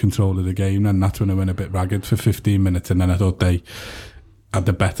little bit of control of the game, and that's when it went a bit ragged for 15 minutes, and then I thought they had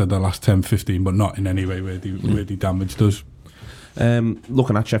the better the last 10, 15, but not in any way where they damaged us.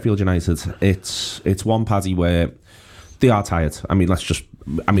 Looking at Sheffield United, it's one, Paddy, where they are tired.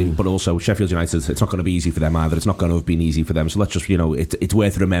 But also Sheffield United, it's not going to be easy for them either. It's not going to have been easy for them. So let's just, it's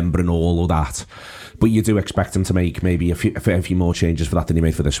worth remembering all of that. But you do expect them to make maybe a few more changes for that than you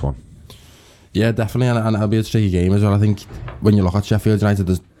made for this one. Yeah, definitely, and it'll be a tricky game as well. I think when you look at Sheffield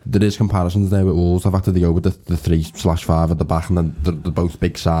United, there is comparisons there with Wolves. The fact that they go with the 3/5 at the back, and then they're both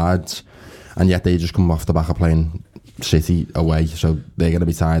big sides, and yet they just come off the back of playing City away, so they're going to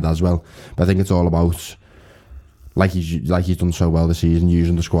be tired as well. But I think it's all about, like he's done so well this season,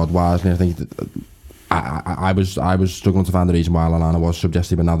 using the squad wisely. I think I was struggling to find the reason why Lallana was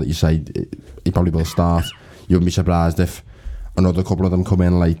suggested, but now that you say he probably will start, you wouldn't be surprised if another couple of them come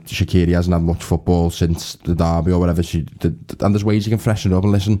in. Like Shaqiri hasn't had much football since the derby or whatever and there's ways you can freshen it up.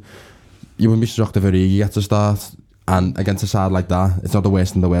 And listen, you wouldn't be shocked if Origi gets a start, and against a side like that, it's not the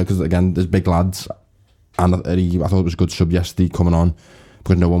worst in the world, because again, there's big lads, and I thought it was a good sub yesterday coming on,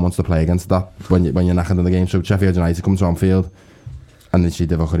 because no one wants to play against that when you're knackered in the game. So Sheffield United come to Anfield and then see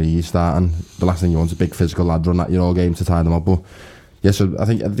Divock Origi starting. The last thing you want is a big physical lad run at your all game to tie them up. But yeah, so I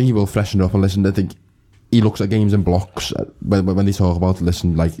think he will freshen up. And listen, I think he looks at games in blocks when they talk about,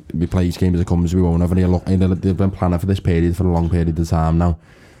 listen, like, we play each game as it comes, we won't have any luck. They've been planning for this period for a long period of time now,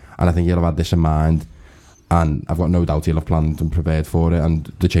 and I think he'll have had this in mind, and I've got no doubt he'll have planned and prepared for it,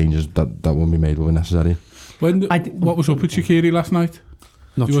 and the changes that won't be made will be necessary. What was up with Shaqiri last night?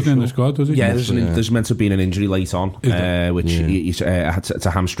 He wasn't in the squad, was he? Yeah, there's meant to have been an injury late on, he's it's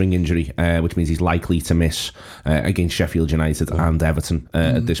a hamstring injury, which means he's likely to miss against Sheffield United and Everton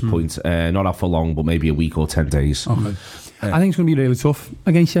at this point. Not out for long, but maybe a week or 10 days. Okay. I think it's going to be really tough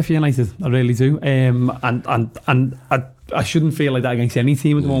against Sheffield United. I really do. And I shouldn't feel like that against any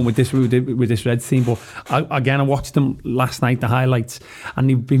team at the moment with this Reds team. But I watched them last night, the highlights, and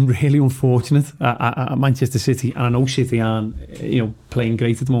they've been really unfortunate at Manchester City. And I know City aren't playing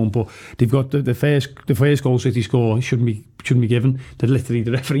great at the moment, but they've got the first goal City score shouldn't shouldn't be given. That literally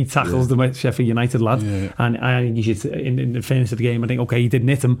the referee tackles the Sheffield United lad, and I think he should, in the fairness of the game, I think okay, he didn't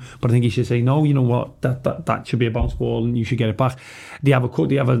hit him, but I think he should say no. You know what? That should be a bounce ball, and you should get it back. They have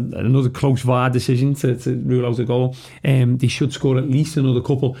another close VAR decision to rule out a goal. They should score at least another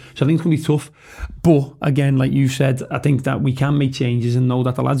couple. So I think it's going to be tough. But again, like you said, I think that we can make changes and know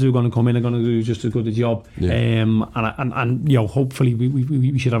that the lads who are going to come in are going to do just as good a job. Yeah. And you know, hopefully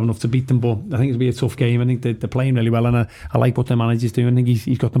we should have enough to beat them. But I think it'll be a tough game. I think they're playing really well, and I like what their manager's doing. I think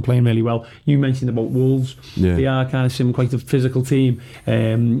he's got them playing really well. You mentioned about Wolves. Yeah. They are kind of quite a physical team,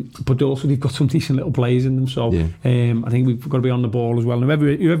 but they've got some decent little players in them. So I think we've got to be on the ball as well. And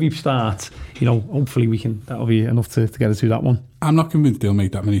whoever you start, you know, hopefully that'll be enough to get us through that one. I'm not convinced they'll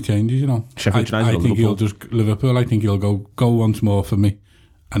make that many changes, you know. I think he'll just Liverpool. I think he'll go once more for me,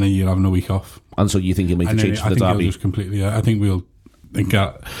 and then you're having a week off. And so you think he'll make the change for the derby? I think he'll just completely. I think we'll.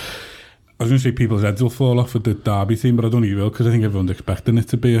 I was going to say people's heads will fall off with the derby team, but I don't think he will, because I think everyone's expecting it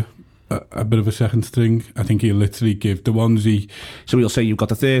to be a bit of a second string. I think he'll literally give the ones he... So we'll say you've got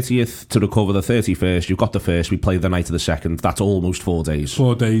the 30th to recover, the 31st, you've got the first, we play the night of the second, that's almost 4 days.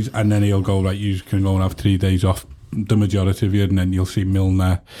 4 days, and then he'll go, right, you can go and have 3 days off, the majority of you, and then you'll see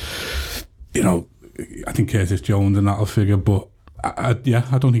Milner, you know, I think Curtis Jones and that'll figure, but I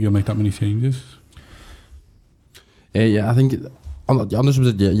don't think he'll make that many changes. I think on this,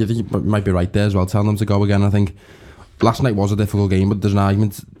 you think you might be right there as well, telling them to go again. I think last night was a difficult game, but there's an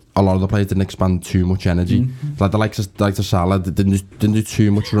argument a lot of the players didn't expand too much energy. Like the likes of Salah didn't do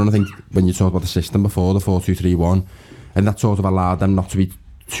too much run. I think when you talk about the system before, the 4-2-3-1, and that sort of allowed them not to be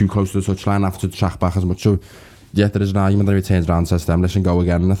too close to the touchline, after to track back as much. So yeah, there is an argument that he turns around and says to them, listen, go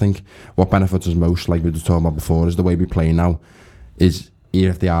again. And I think what benefits us most, like we were talking about before, is the way we play now. Is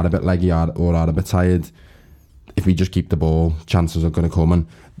even if they are a bit leggy or are a bit tired, if we just keep the ball, chances are going to come. And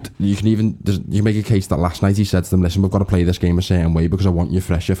you can make a case that last night he said to them, listen, we've got to play this game a certain way because I want you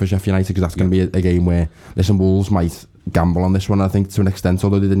fresher for Sheffield United, because that's going to be a game where, listen, Wolves might gamble on this one, I think, to an extent,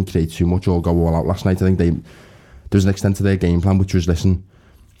 although they didn't create too much or go all out last night. I think there was an extent to their game plan, which was, listen,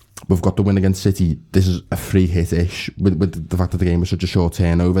 we've got the win against City, this is a free hit-ish, with the fact that the game was such a short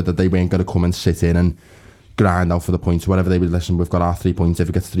turnover, that they weren't going to come and sit in and grind out for the points, whatever. They would, listen, we've got our 3 points, if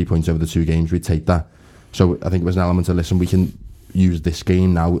we get 3 points over the 2 games, we'd take that. So I think it was an element of, listen, we can use this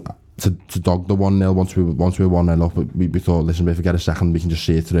game now to dog the 1-0 once we were 1-0 up. We thought, listen, if we get a second, we can just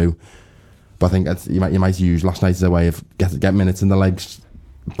see it through. But I think you might use last night as a way of get minutes in the legs.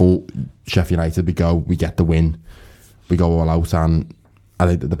 But Sheffield United, we get the win, we go all out, and I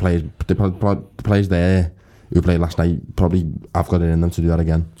think the players there who played last night probably have got it in them to do that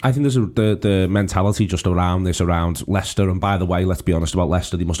again. I think there's the mentality just around Leicester, and by the way, let's be honest about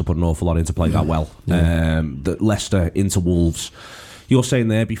Leicester, they must have put an awful lot in to play that well. The Leicester into Wolves. You're saying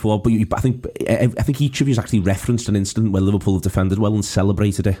there before, but I think each of you has actually referenced an incident where Liverpool have defended well and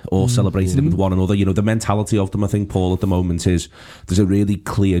celebrated it, or celebrated it with one another. You know, the mentality of them, I think, Paul, at the moment is there's a really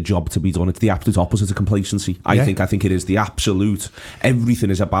clear job to be done. It's the absolute opposite of complacency. I think it is the absolute. Everything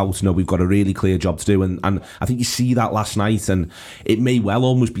is about, we've got a really clear job to do, and I think you see that last night, and it may well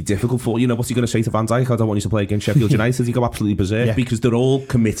almost be difficult for, what's he going to say to Van Dijk? I don't want you to play against Sheffield United. He go absolutely berserk because they're all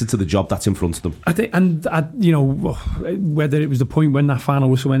committed to the job that's in front of them. I think, and whether it was the point when that final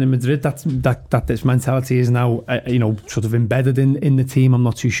whistle went in Madrid, that this mentality is now sort of embedded in the team, I'm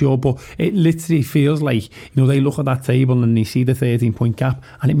not too sure, but it literally feels like they look at that table and they see the 13-point gap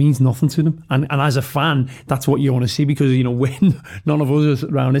and it means nothing to them, and as a fan that's what you want to see, because when none of us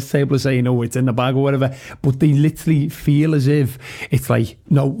around this table are saying it's in the bag or whatever, but they literally feel as if it's like,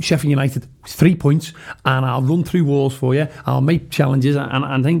 no, Sheffield United 3 points and I'll run through walls for you, I'll make challenges, and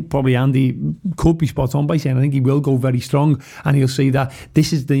I think probably Andy could be spot on by saying I think he will go very strong, and he'll see that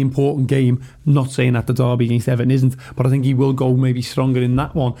this is the important game. Not saying that the derby against Everton isn't, but I think he will go maybe stronger in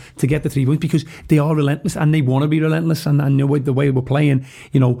that one to get the 3 points, because they are relentless and they want to be relentless, and the way we're playing,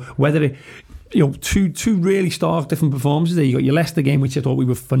 whether it, two really stark different performances there. You got your Leicester game, which I thought we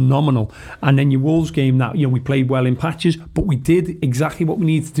were phenomenal, and then your Wolves game that we played well in patches, but we did exactly what we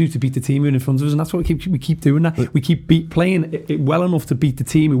needed to do to beat the team in front of us, and that's what we keep doing. That we keep playing it well enough to beat the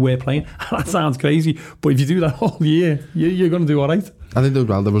team who we're playing. That sounds crazy, but if you do that all year, you're going to do all right. I think the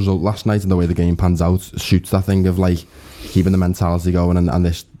result last night and the way the game pans out shoots that thing of like keeping the mentality going and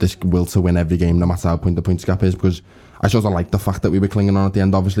this will to win every game, no matter how the points gap is, because I sort of like the fact that we were clinging on at the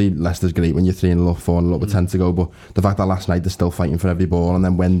end. Obviously, Leicester's great when you're 3-0 up, 4-0 up with 10 to go, but the fact that last night they're still fighting for every ball, and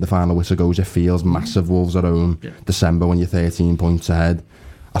then when the final whistle goes, it feels massive. Wolves at home, December, when you're 13 points ahead.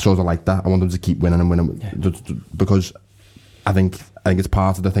 I sort of like that. I want them to keep winning and winning, because I think it's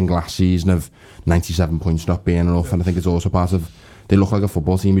part of the thing last season of 97 points not being enough, and I think it's also part of, they look like a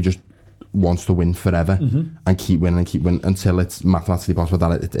football team who just wants to win forever and keep winning until it's mathematically possible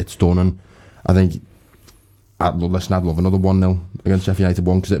that it's done. And I think, I'd love another 1-0 against Sheffield United,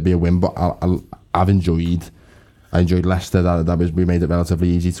 because it'd be a win, but I enjoyed Leicester. We made it relatively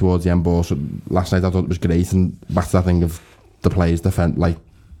easy towards the end. But also, last night I thought it was great, and back to that thing of the players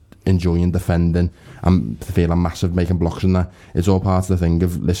enjoying defending and feeling massive, making blocks and that. It's all part of the thing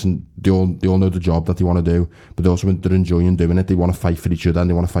of, listen, they all know the job that they want to do, but also they're enjoying doing it. They want to fight for each other and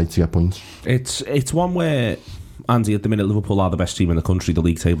they want to fight to get points. It's one where, Andy, at the minute Liverpool are the best team in the country. The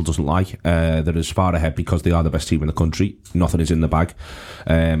league table doesn't lie. They're as far ahead because they are the best team in the country. Nothing is in the bag.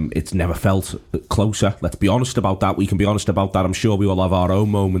 It's never felt closer. Let's be honest about that. We can be honest about that. I'm sure we all have our own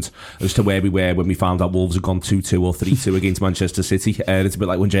moments as to where we were when we found out Wolves had gone 2-2 or 3-2 against Manchester City. It's a bit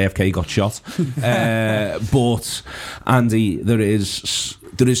like when JFK got shot. But Andy, there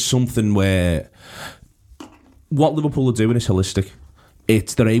is something where what Liverpool are doing is holistic.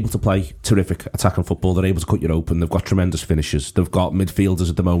 They're able to play terrific attacking football. They're able to cut you open. They've got tremendous finishers. They've got midfielders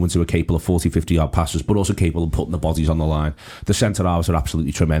at the moment who are capable of 40, 50-yard passes, but also capable of putting the bodies on the line. The centre-halves are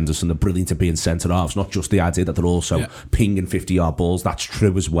absolutely tremendous, and they're brilliant at being centre-halves. Not just the idea that they're also pinging 50-yard balls. That's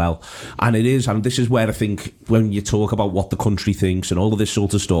true as well. And it is, and this is where I think when you talk about what the country thinks and all of this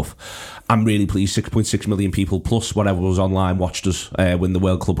sort of stuff, I'm really pleased 6.6 million people plus whatever was online watched us win the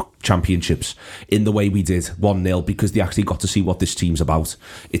World Club Championships in the way we did, 1-0, because they actually got to see what this team's about.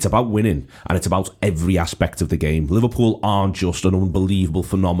 It's about winning, and it's about every aspect of the game. Liverpool aren't just an unbelievable,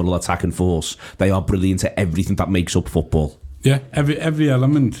 phenomenal attacking force. They are brilliant at everything that makes up football. Yeah, every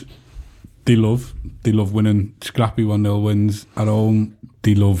element they love. They love winning scrappy 1-0 wins at home.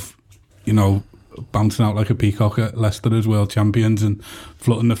 They love, bouncing out like a peacock at Leicester as world champions and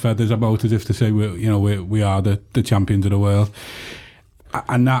flutting the feathers about as if to say we are the champions of the world.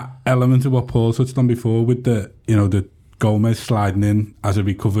 And that element of what Paul touched on before with the Gomez sliding in as a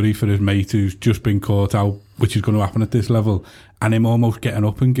recovery for his mate who's just been caught out, which is going to happen at this level, and him almost getting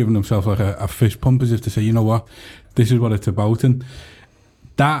up and giving himself like a fist pump as if to say, you know what, this is what it's about. And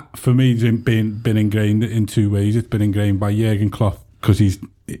that for me has been ingrained in two ways. It's been ingrained by Jurgen Klopp because he's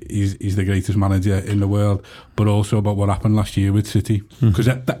the greatest manager in the world, but also about what happened last year with City, because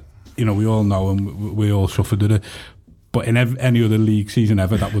we all know and we all suffered at it. But in any other league season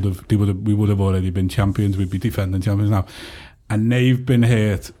ever, we would have already been champions. We'd be defending champions now, and they've been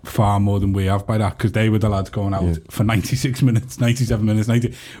hurt far more than we have by that, because they were the lads going out for 96 minutes, 97 minutes,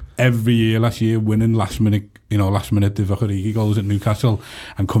 90 every year last year, winning last minute Divock Origi goals at Newcastle,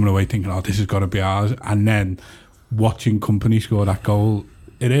 and coming away thinking, oh, this has got to be ours, and then watching Company score that goal,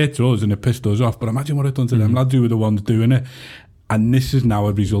 it hurts us and it pissed us off. But imagine what it done to them lads who were the ones doing it. And this is now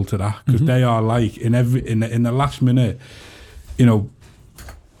a result of that, because they are like in the last minute, do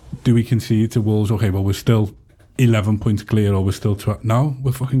we concede to Wolves? Okay, well, we're still 11 points clear, or we're still no,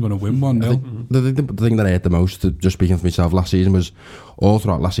 we're fucking going to win 1-0. The thing that I hate the most, just speaking for myself, last season was all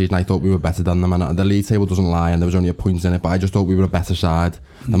throughout last season I thought we were better than them, and the league table doesn't lie, and there was only a point in it, but I just thought we were a better side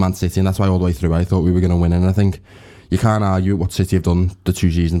than Man City, and that's why all the way through I thought we were going to win. And I think you can't argue what City have done the two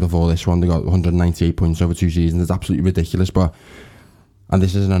seasons before this one. They got 198 points over two seasons. It's absolutely ridiculous, and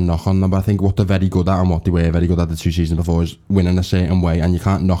this isn't a knock on them, but I think what they're very good at, and what they were very good at the two seasons before, is winning a certain way, and you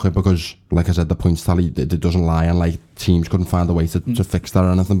can't knock it because, like I said, the points tally, it doesn't lie, and teams couldn't find a way to fix that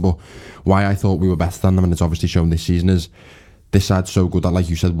or anything. But why I thought we were better than them, and it's obviously shown this season, is this side's so good at, like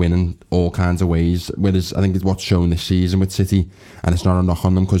you said, winning all kinds of ways, whereas I think it's what's shown this season with City, and it's not a knock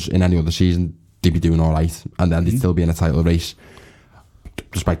on them, because in any other season they'd be doing alright, and then they'd still be in a title race,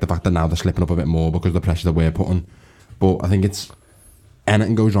 despite the fact that now they're slipping up a bit more because of the pressure that we're putting. But I think it's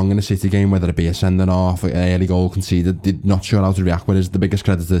anything goes wrong in a City game, whether it be a sending off, an early goal conceded, they're not sure how to react. Whereas the biggest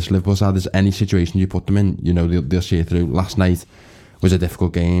credit to this Liverpool side is any situation you put them in, they'll see it through. Last night was a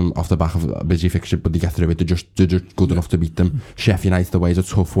difficult game off the back of a busy fixture, but they get through it. They're just good enough to beat them. Sheffield United away is a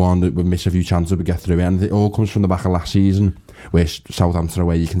tough one. We miss a few chances, we get through it, and it all comes from the back of last season, where Southampton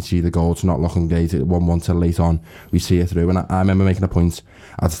away, you can see the goal. It's not looking great. 1-1 till late on, we see it through. And I remember making a point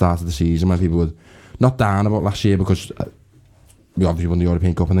at the start of the season when people were not down about last year, because we obviously won the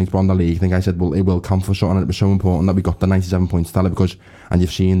European Cup and things, but on the league, I think I said, well, it will count for something, and it was so important that we got the 97 points tally, because, and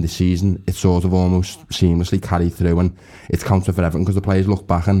you've seen this season, it's sort of almost seamlessly carried through, and it's counted for everything, because the players look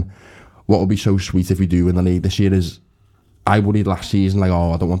back, and what will be so sweet if we do win the league this year is, I worried last season, I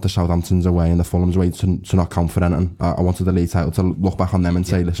don't want the Southamptons away and the Fulhams away to not count for anything. I wanted the league title to look back on them and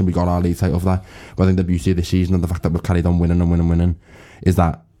say, listen, we got our league title for that. But I think the beauty of this season, and the fact that we've carried on winning, is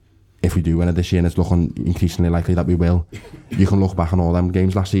that if we do win it this year, and it's looking increasingly likely that we will, you can look back on all them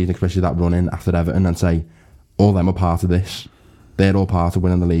games last season, especially that run in after Everton, and say, all them are part of this. They're all part of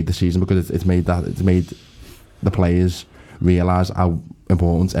winning the league this season, because it's made the players realise how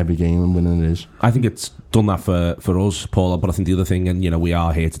important every game and winning it is. I think it's done that for us, Paula, but I think the other thing, and we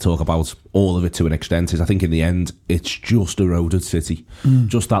are here to talk about all of it to an extent, is I think in the end it's just eroded City,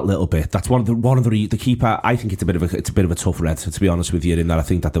 just that little bit. That's one of the keeper. I think it's a bit of a tough red, to be honest with you, in that I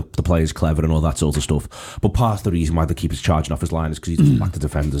think that the player's clever and all that sort of stuff. But part of the reason why the keeper's charging off his line is because he doesn't like the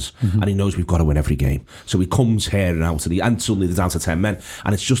defenders, and he knows we've got to win every game. So he comes here and out, and suddenly they're down to 10 men,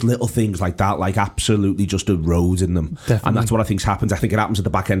 and it's just little things like that, like absolutely just eroding them. Definitely. And that's what I think's happened. I think it happens at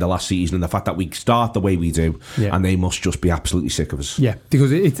the back end of last season, and the fact that we start the way we do, and they must just be absolutely sick of us. Yeah,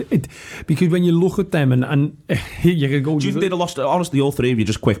 because because when you look at them and you could go. Do you think they'd have lost? Honestly, all three of you,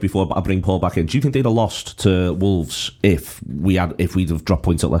 just quick before I bring Paul back in. Do you think they'd have lost to Wolves if we'd have dropped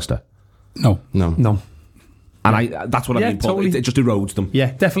points at Leicester? No. And that's what I mean, Paul. Totally. It just erodes them.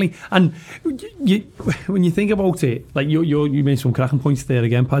 Yeah, definitely. And when you think about it, like you made some cracking points there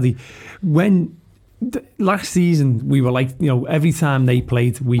again, Paddy. When last season we were like, every time they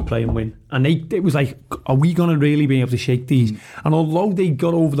played, we play and win, and it was like, are we going to really be able to shake these? And although they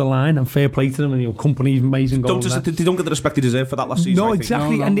got over the line, and fair play to them, and Company's amazing goal. They don't get the respect they deserve for that last season. No,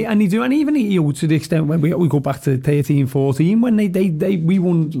 exactly. No. And they do, and even to the extent when we go back to 13-14, when we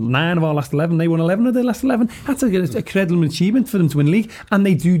won 9 of our last 11, they won 11 of their last 11. That's a credible achievement for them to win the league, and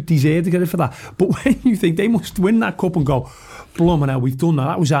they do deserve to get it for that. But when you think they must win that cup and go, blooming hell, we've done that.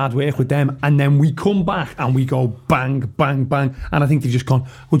 That was hard work with them. And then we come back and we go bang, bang, bang. And I think they've just gone,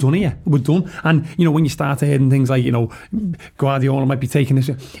 we're done here. We're done. And, when you start hearing things like, Guardiola might be taking this.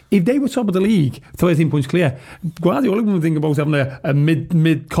 If they were top of the league, 13 points clear, Guardiola wouldn't think about having a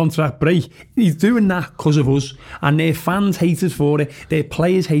mid-contract break. He's doing that because of us. And their fans hate us for it. Their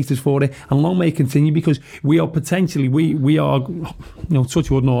players hate us for it. And long may it continue, because we are potentially, we are,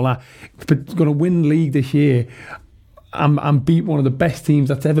 touch wood and all that, but going to win the league this year. And beat one of the best teams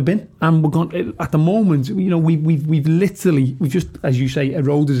that's ever been, and we're going at the moment. We've just, as you say,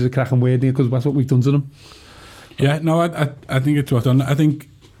 eroded is a cracking word, because that's what we've done to them. Yeah, no, I think it's spot on. I think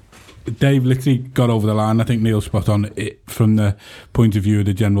Dave literally got over the line. I think Neil's spot on it from the point of view of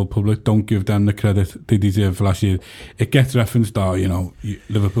the general public. Don't give them the credit they deserve for last year. It gets referenced,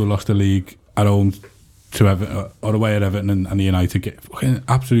 Liverpool lost the league at home to Everton, or away at Everton, and the United get fucking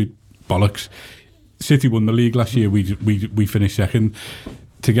absolute bollocks. City won the league last year. We finished second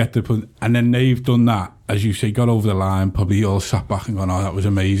to get the point, and then they've done that, as you say, got over the line. Probably all sat back and gone, "Oh, that was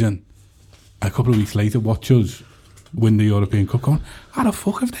amazing." A couple of weeks later, watch us win the European Cup. Going, how the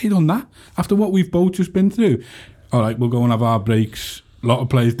fuck have they done that after what we've both just been through? All right, we'll go and have our breaks. A lot of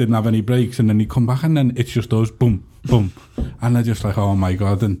players didn't have any breaks, and then they come back, and then it's just us, boom, boom, and they're just like, "Oh my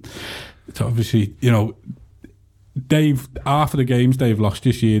god!" And it's obviously, Dave, half of the games they've lost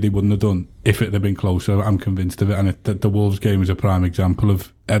this year, they wouldn't have done if it had been closer. I'm convinced of it. And the Wolves game is a prime example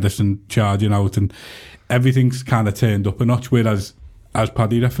of Ederson charging out, and everything's kind of turned up a notch. Whereas, as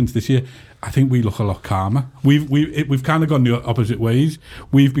Paddy referenced this year, I think we look a lot calmer. We've kind of gone the opposite ways.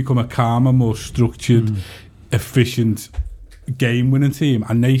 We've become a calmer, more structured, efficient, game-winning team,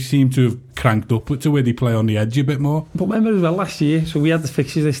 and they seem to have cranked up to where they play on the edge a bit more. But remember as well, last year, so we had the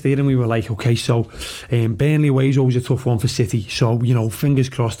fixtures this year, and we were like, okay, so Burnley away is always a tough one for City, so fingers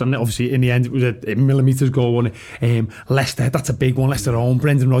crossed. And obviously in the end it was a millimetres goal, wasn't it? Leicester, that's a big one. Leicester at home,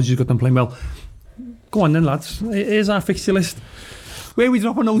 Brendan Rodgers got them playing well. Go on then, lads, here's our fixture list. Where are we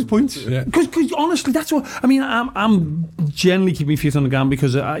dropping those points? Because honestly, that's what I mean. I'm generally keeping my feet on the ground,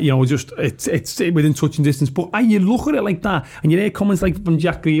 because just it's within touching distance. But you look at it like that, and you hear comments like from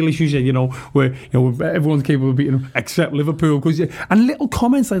Jack Grealish, who said, where everyone's capable of beating them except Liverpool, and little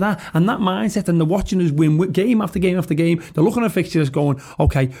comments like that, and that mindset, and they're watching us win game after game after game. They're looking at fixtures, going,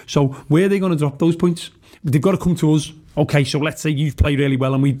 okay, so where are they going to drop those points? They've got to come to us. Okay, so let's say you've played really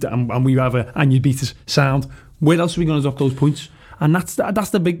well, and we have and you beat us. Sound. Where else are we going to drop those points? And that's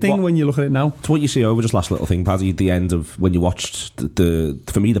the big thing when you look at it now. So what you see over, just last little thing, Paddy, at the end of when you watched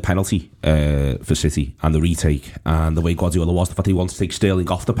for me, the penalty for City and the retake, and the way Guardiola was, the fact that he wanted to take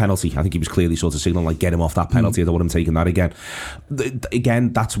Sterling off the penalty, I think he was clearly sort of signaling, like, get him off that penalty. I don't want him taking that again.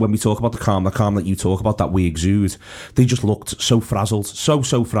 Again, that's when we talk about the calm that you talk about, that we exude. They just looked so frazzled, so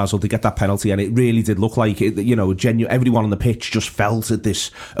frazzled to get that penalty, and it really did look like it, genuine. Everyone on the pitch just felt at this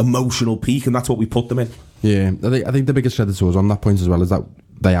emotional peak, and that's what we put them in. Yeah, I think the biggest credit to us on that point as well is that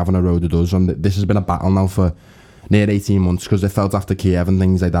they haven't eroded us, and this has been a battle now for near 18 months, because it felt after Kiev and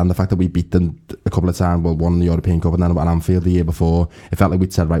things like that, and the fact that we beat them a couple of times, won the European Cup and then at Anfield the year before, it felt like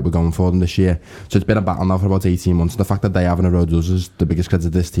we'd said, right, we're going for them this year. So it's been a battle now for about 18 months, and the fact that they haven't eroded us is the biggest credit to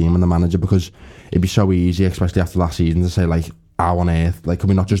this team and the manager, because it'd be so easy, especially after last season, to say, like, how on earth, like, can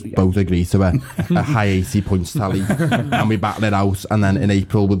we not just both agree to a high 80 points tally and we battle it out, and then in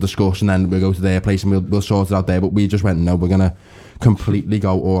April we'll discuss, and then we'll go to their place and we'll sort it out there. But we just went, no, we're going to completely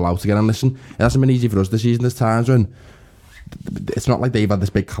go all out again. And listen, it hasn't been easy for us this season. There's times when it's not like they've had this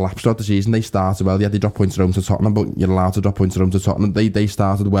big collapse throughout the season. They started well, they dropped points at home to Tottenham, but you're allowed to drop points at home to Tottenham. They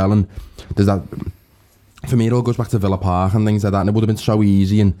started well, and there's that. For me, it all goes back to Villa Park and things like that, and it would have been so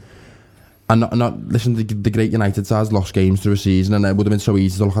easy, and not listen, the great United sides lost games through a season, and it would have been so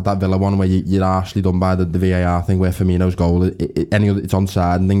easy to look at that Villa one where you're harshly done by the VAR thing, where Firmino's goal, it's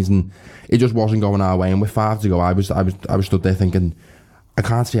onside and things, and it just wasn't going our way. And with 5 to go, I was stood there thinking, I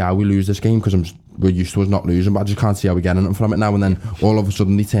can't see how we lose this game, because we're used to us not losing, but I just can't see how we're getting anything from it now. And then all of a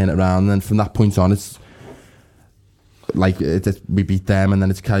sudden they turn it around, and then from that point on, it's like we beat them, and then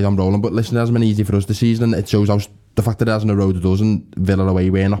it's carried on rolling. But listen, it hasn't been easy for us this season, and it shows how the fact that it hasn't eroded us, and Villa away,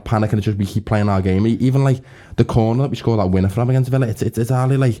 we're not panicking. It's just we keep playing our game. Even like the corner that we scored that winner from against Villa, it's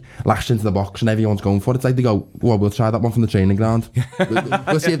hardly like lashed into the box and everyone's going for it. It's like they go, well, we'll try that one from the training ground.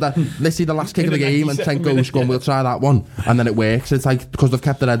 We'll see if let's see the last kick of the game, and Tenko's gone, we'll try that one, and then it works. It's like, because they've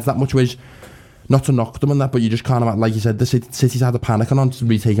kept their heads that much, which, not to knock them on that, but you just can't imagine, like you said, the City's had a panicking on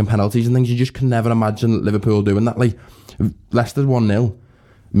retaking penalties and things. You just can never imagine Liverpool doing that. Like Leicester's 1-0.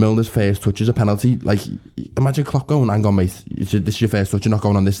 Milner's first touch is a penalty. Like, imagine Klopp going, hang on, mate, this is your first touch, you're not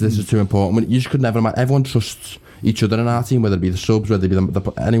going on this is too important. You just could never imagine. Everyone trusts each other in our team, whether it be the subs, whether it be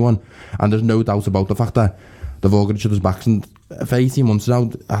anyone, and there's no doubt about the fact that they've all got each other's backs. And for 18 months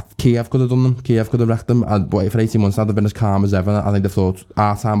now, Kiev could have done them, Kiev could have wrecked them, but for 18 months now they've been as calm as ever. I think they thought,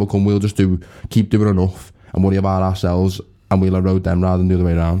 our time will come, we'll just keep doing enough and worry about ourselves, and we'll erode them rather than the other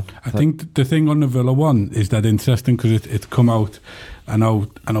way around. I think the thing on the Villa one is that interesting, because it's come out. I know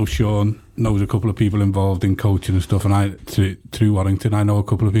Sean knows a couple of people involved in coaching and stuff, and through Warrington, I know a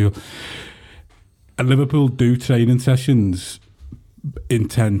couple of people. And Liverpool do training sessions in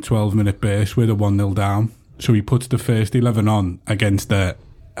 10-12 minute bursts with a 1-0 down. So he puts the first 11 on against a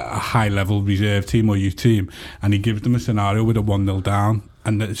high level reserve team or youth team, and he gives them a scenario with a 1-0 down,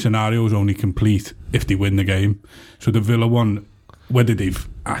 and the scenario is only complete if they win the game. So the Villa one, whether they've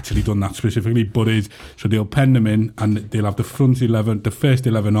actually done that specifically, but so they'll pen them in, and they'll have the front 11, the first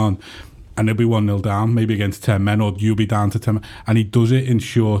 11 on, and they'll be 1-0 down, maybe against 10 men, or you'll be down to 10 men. And he does it in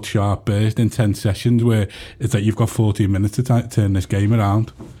short, sharp bursts, in 10 sessions, where it's like, you've got 14 minutes to turn this game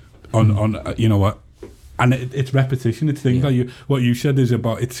around on you know what. And it's repetition. It's things like what you said is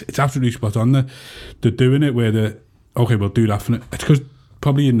about. It's absolutely spot on. They're doing it where okay, we'll do that. It's because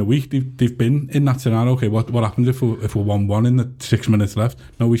probably in the week they've been in that scenario. Okay, what happens if we're 1-1 in the 6 minutes left?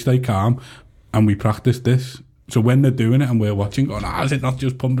 No, we stay calm and we practice this. So when they're doing it and we're watching, going, is it not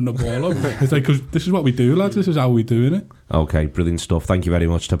just pumping the ball up? It's like, because this is what we do, lads. This is how we're doing it. Okay, brilliant stuff. Thank you very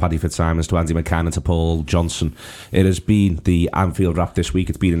much to Paddy Fitzsimons, to Andy McCann, and to Paul Johnson. It has been the Anfield Wrap this week.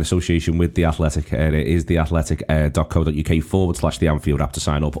 It's been in association with The Athletic. It is theathletic.co.uk/the Anfield Wrap to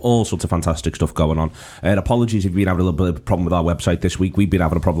sign up. All sorts of fantastic stuff going on. Apologies if you've been having a little bit of a problem with our website this week. We've been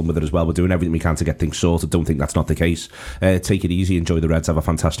having a problem with it as well. We're doing everything we can to get things sorted. Don't think that's not the case. Take it easy. Enjoy the Reds. Have a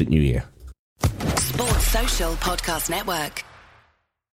fantastic new year. Sports Social Podcast Network.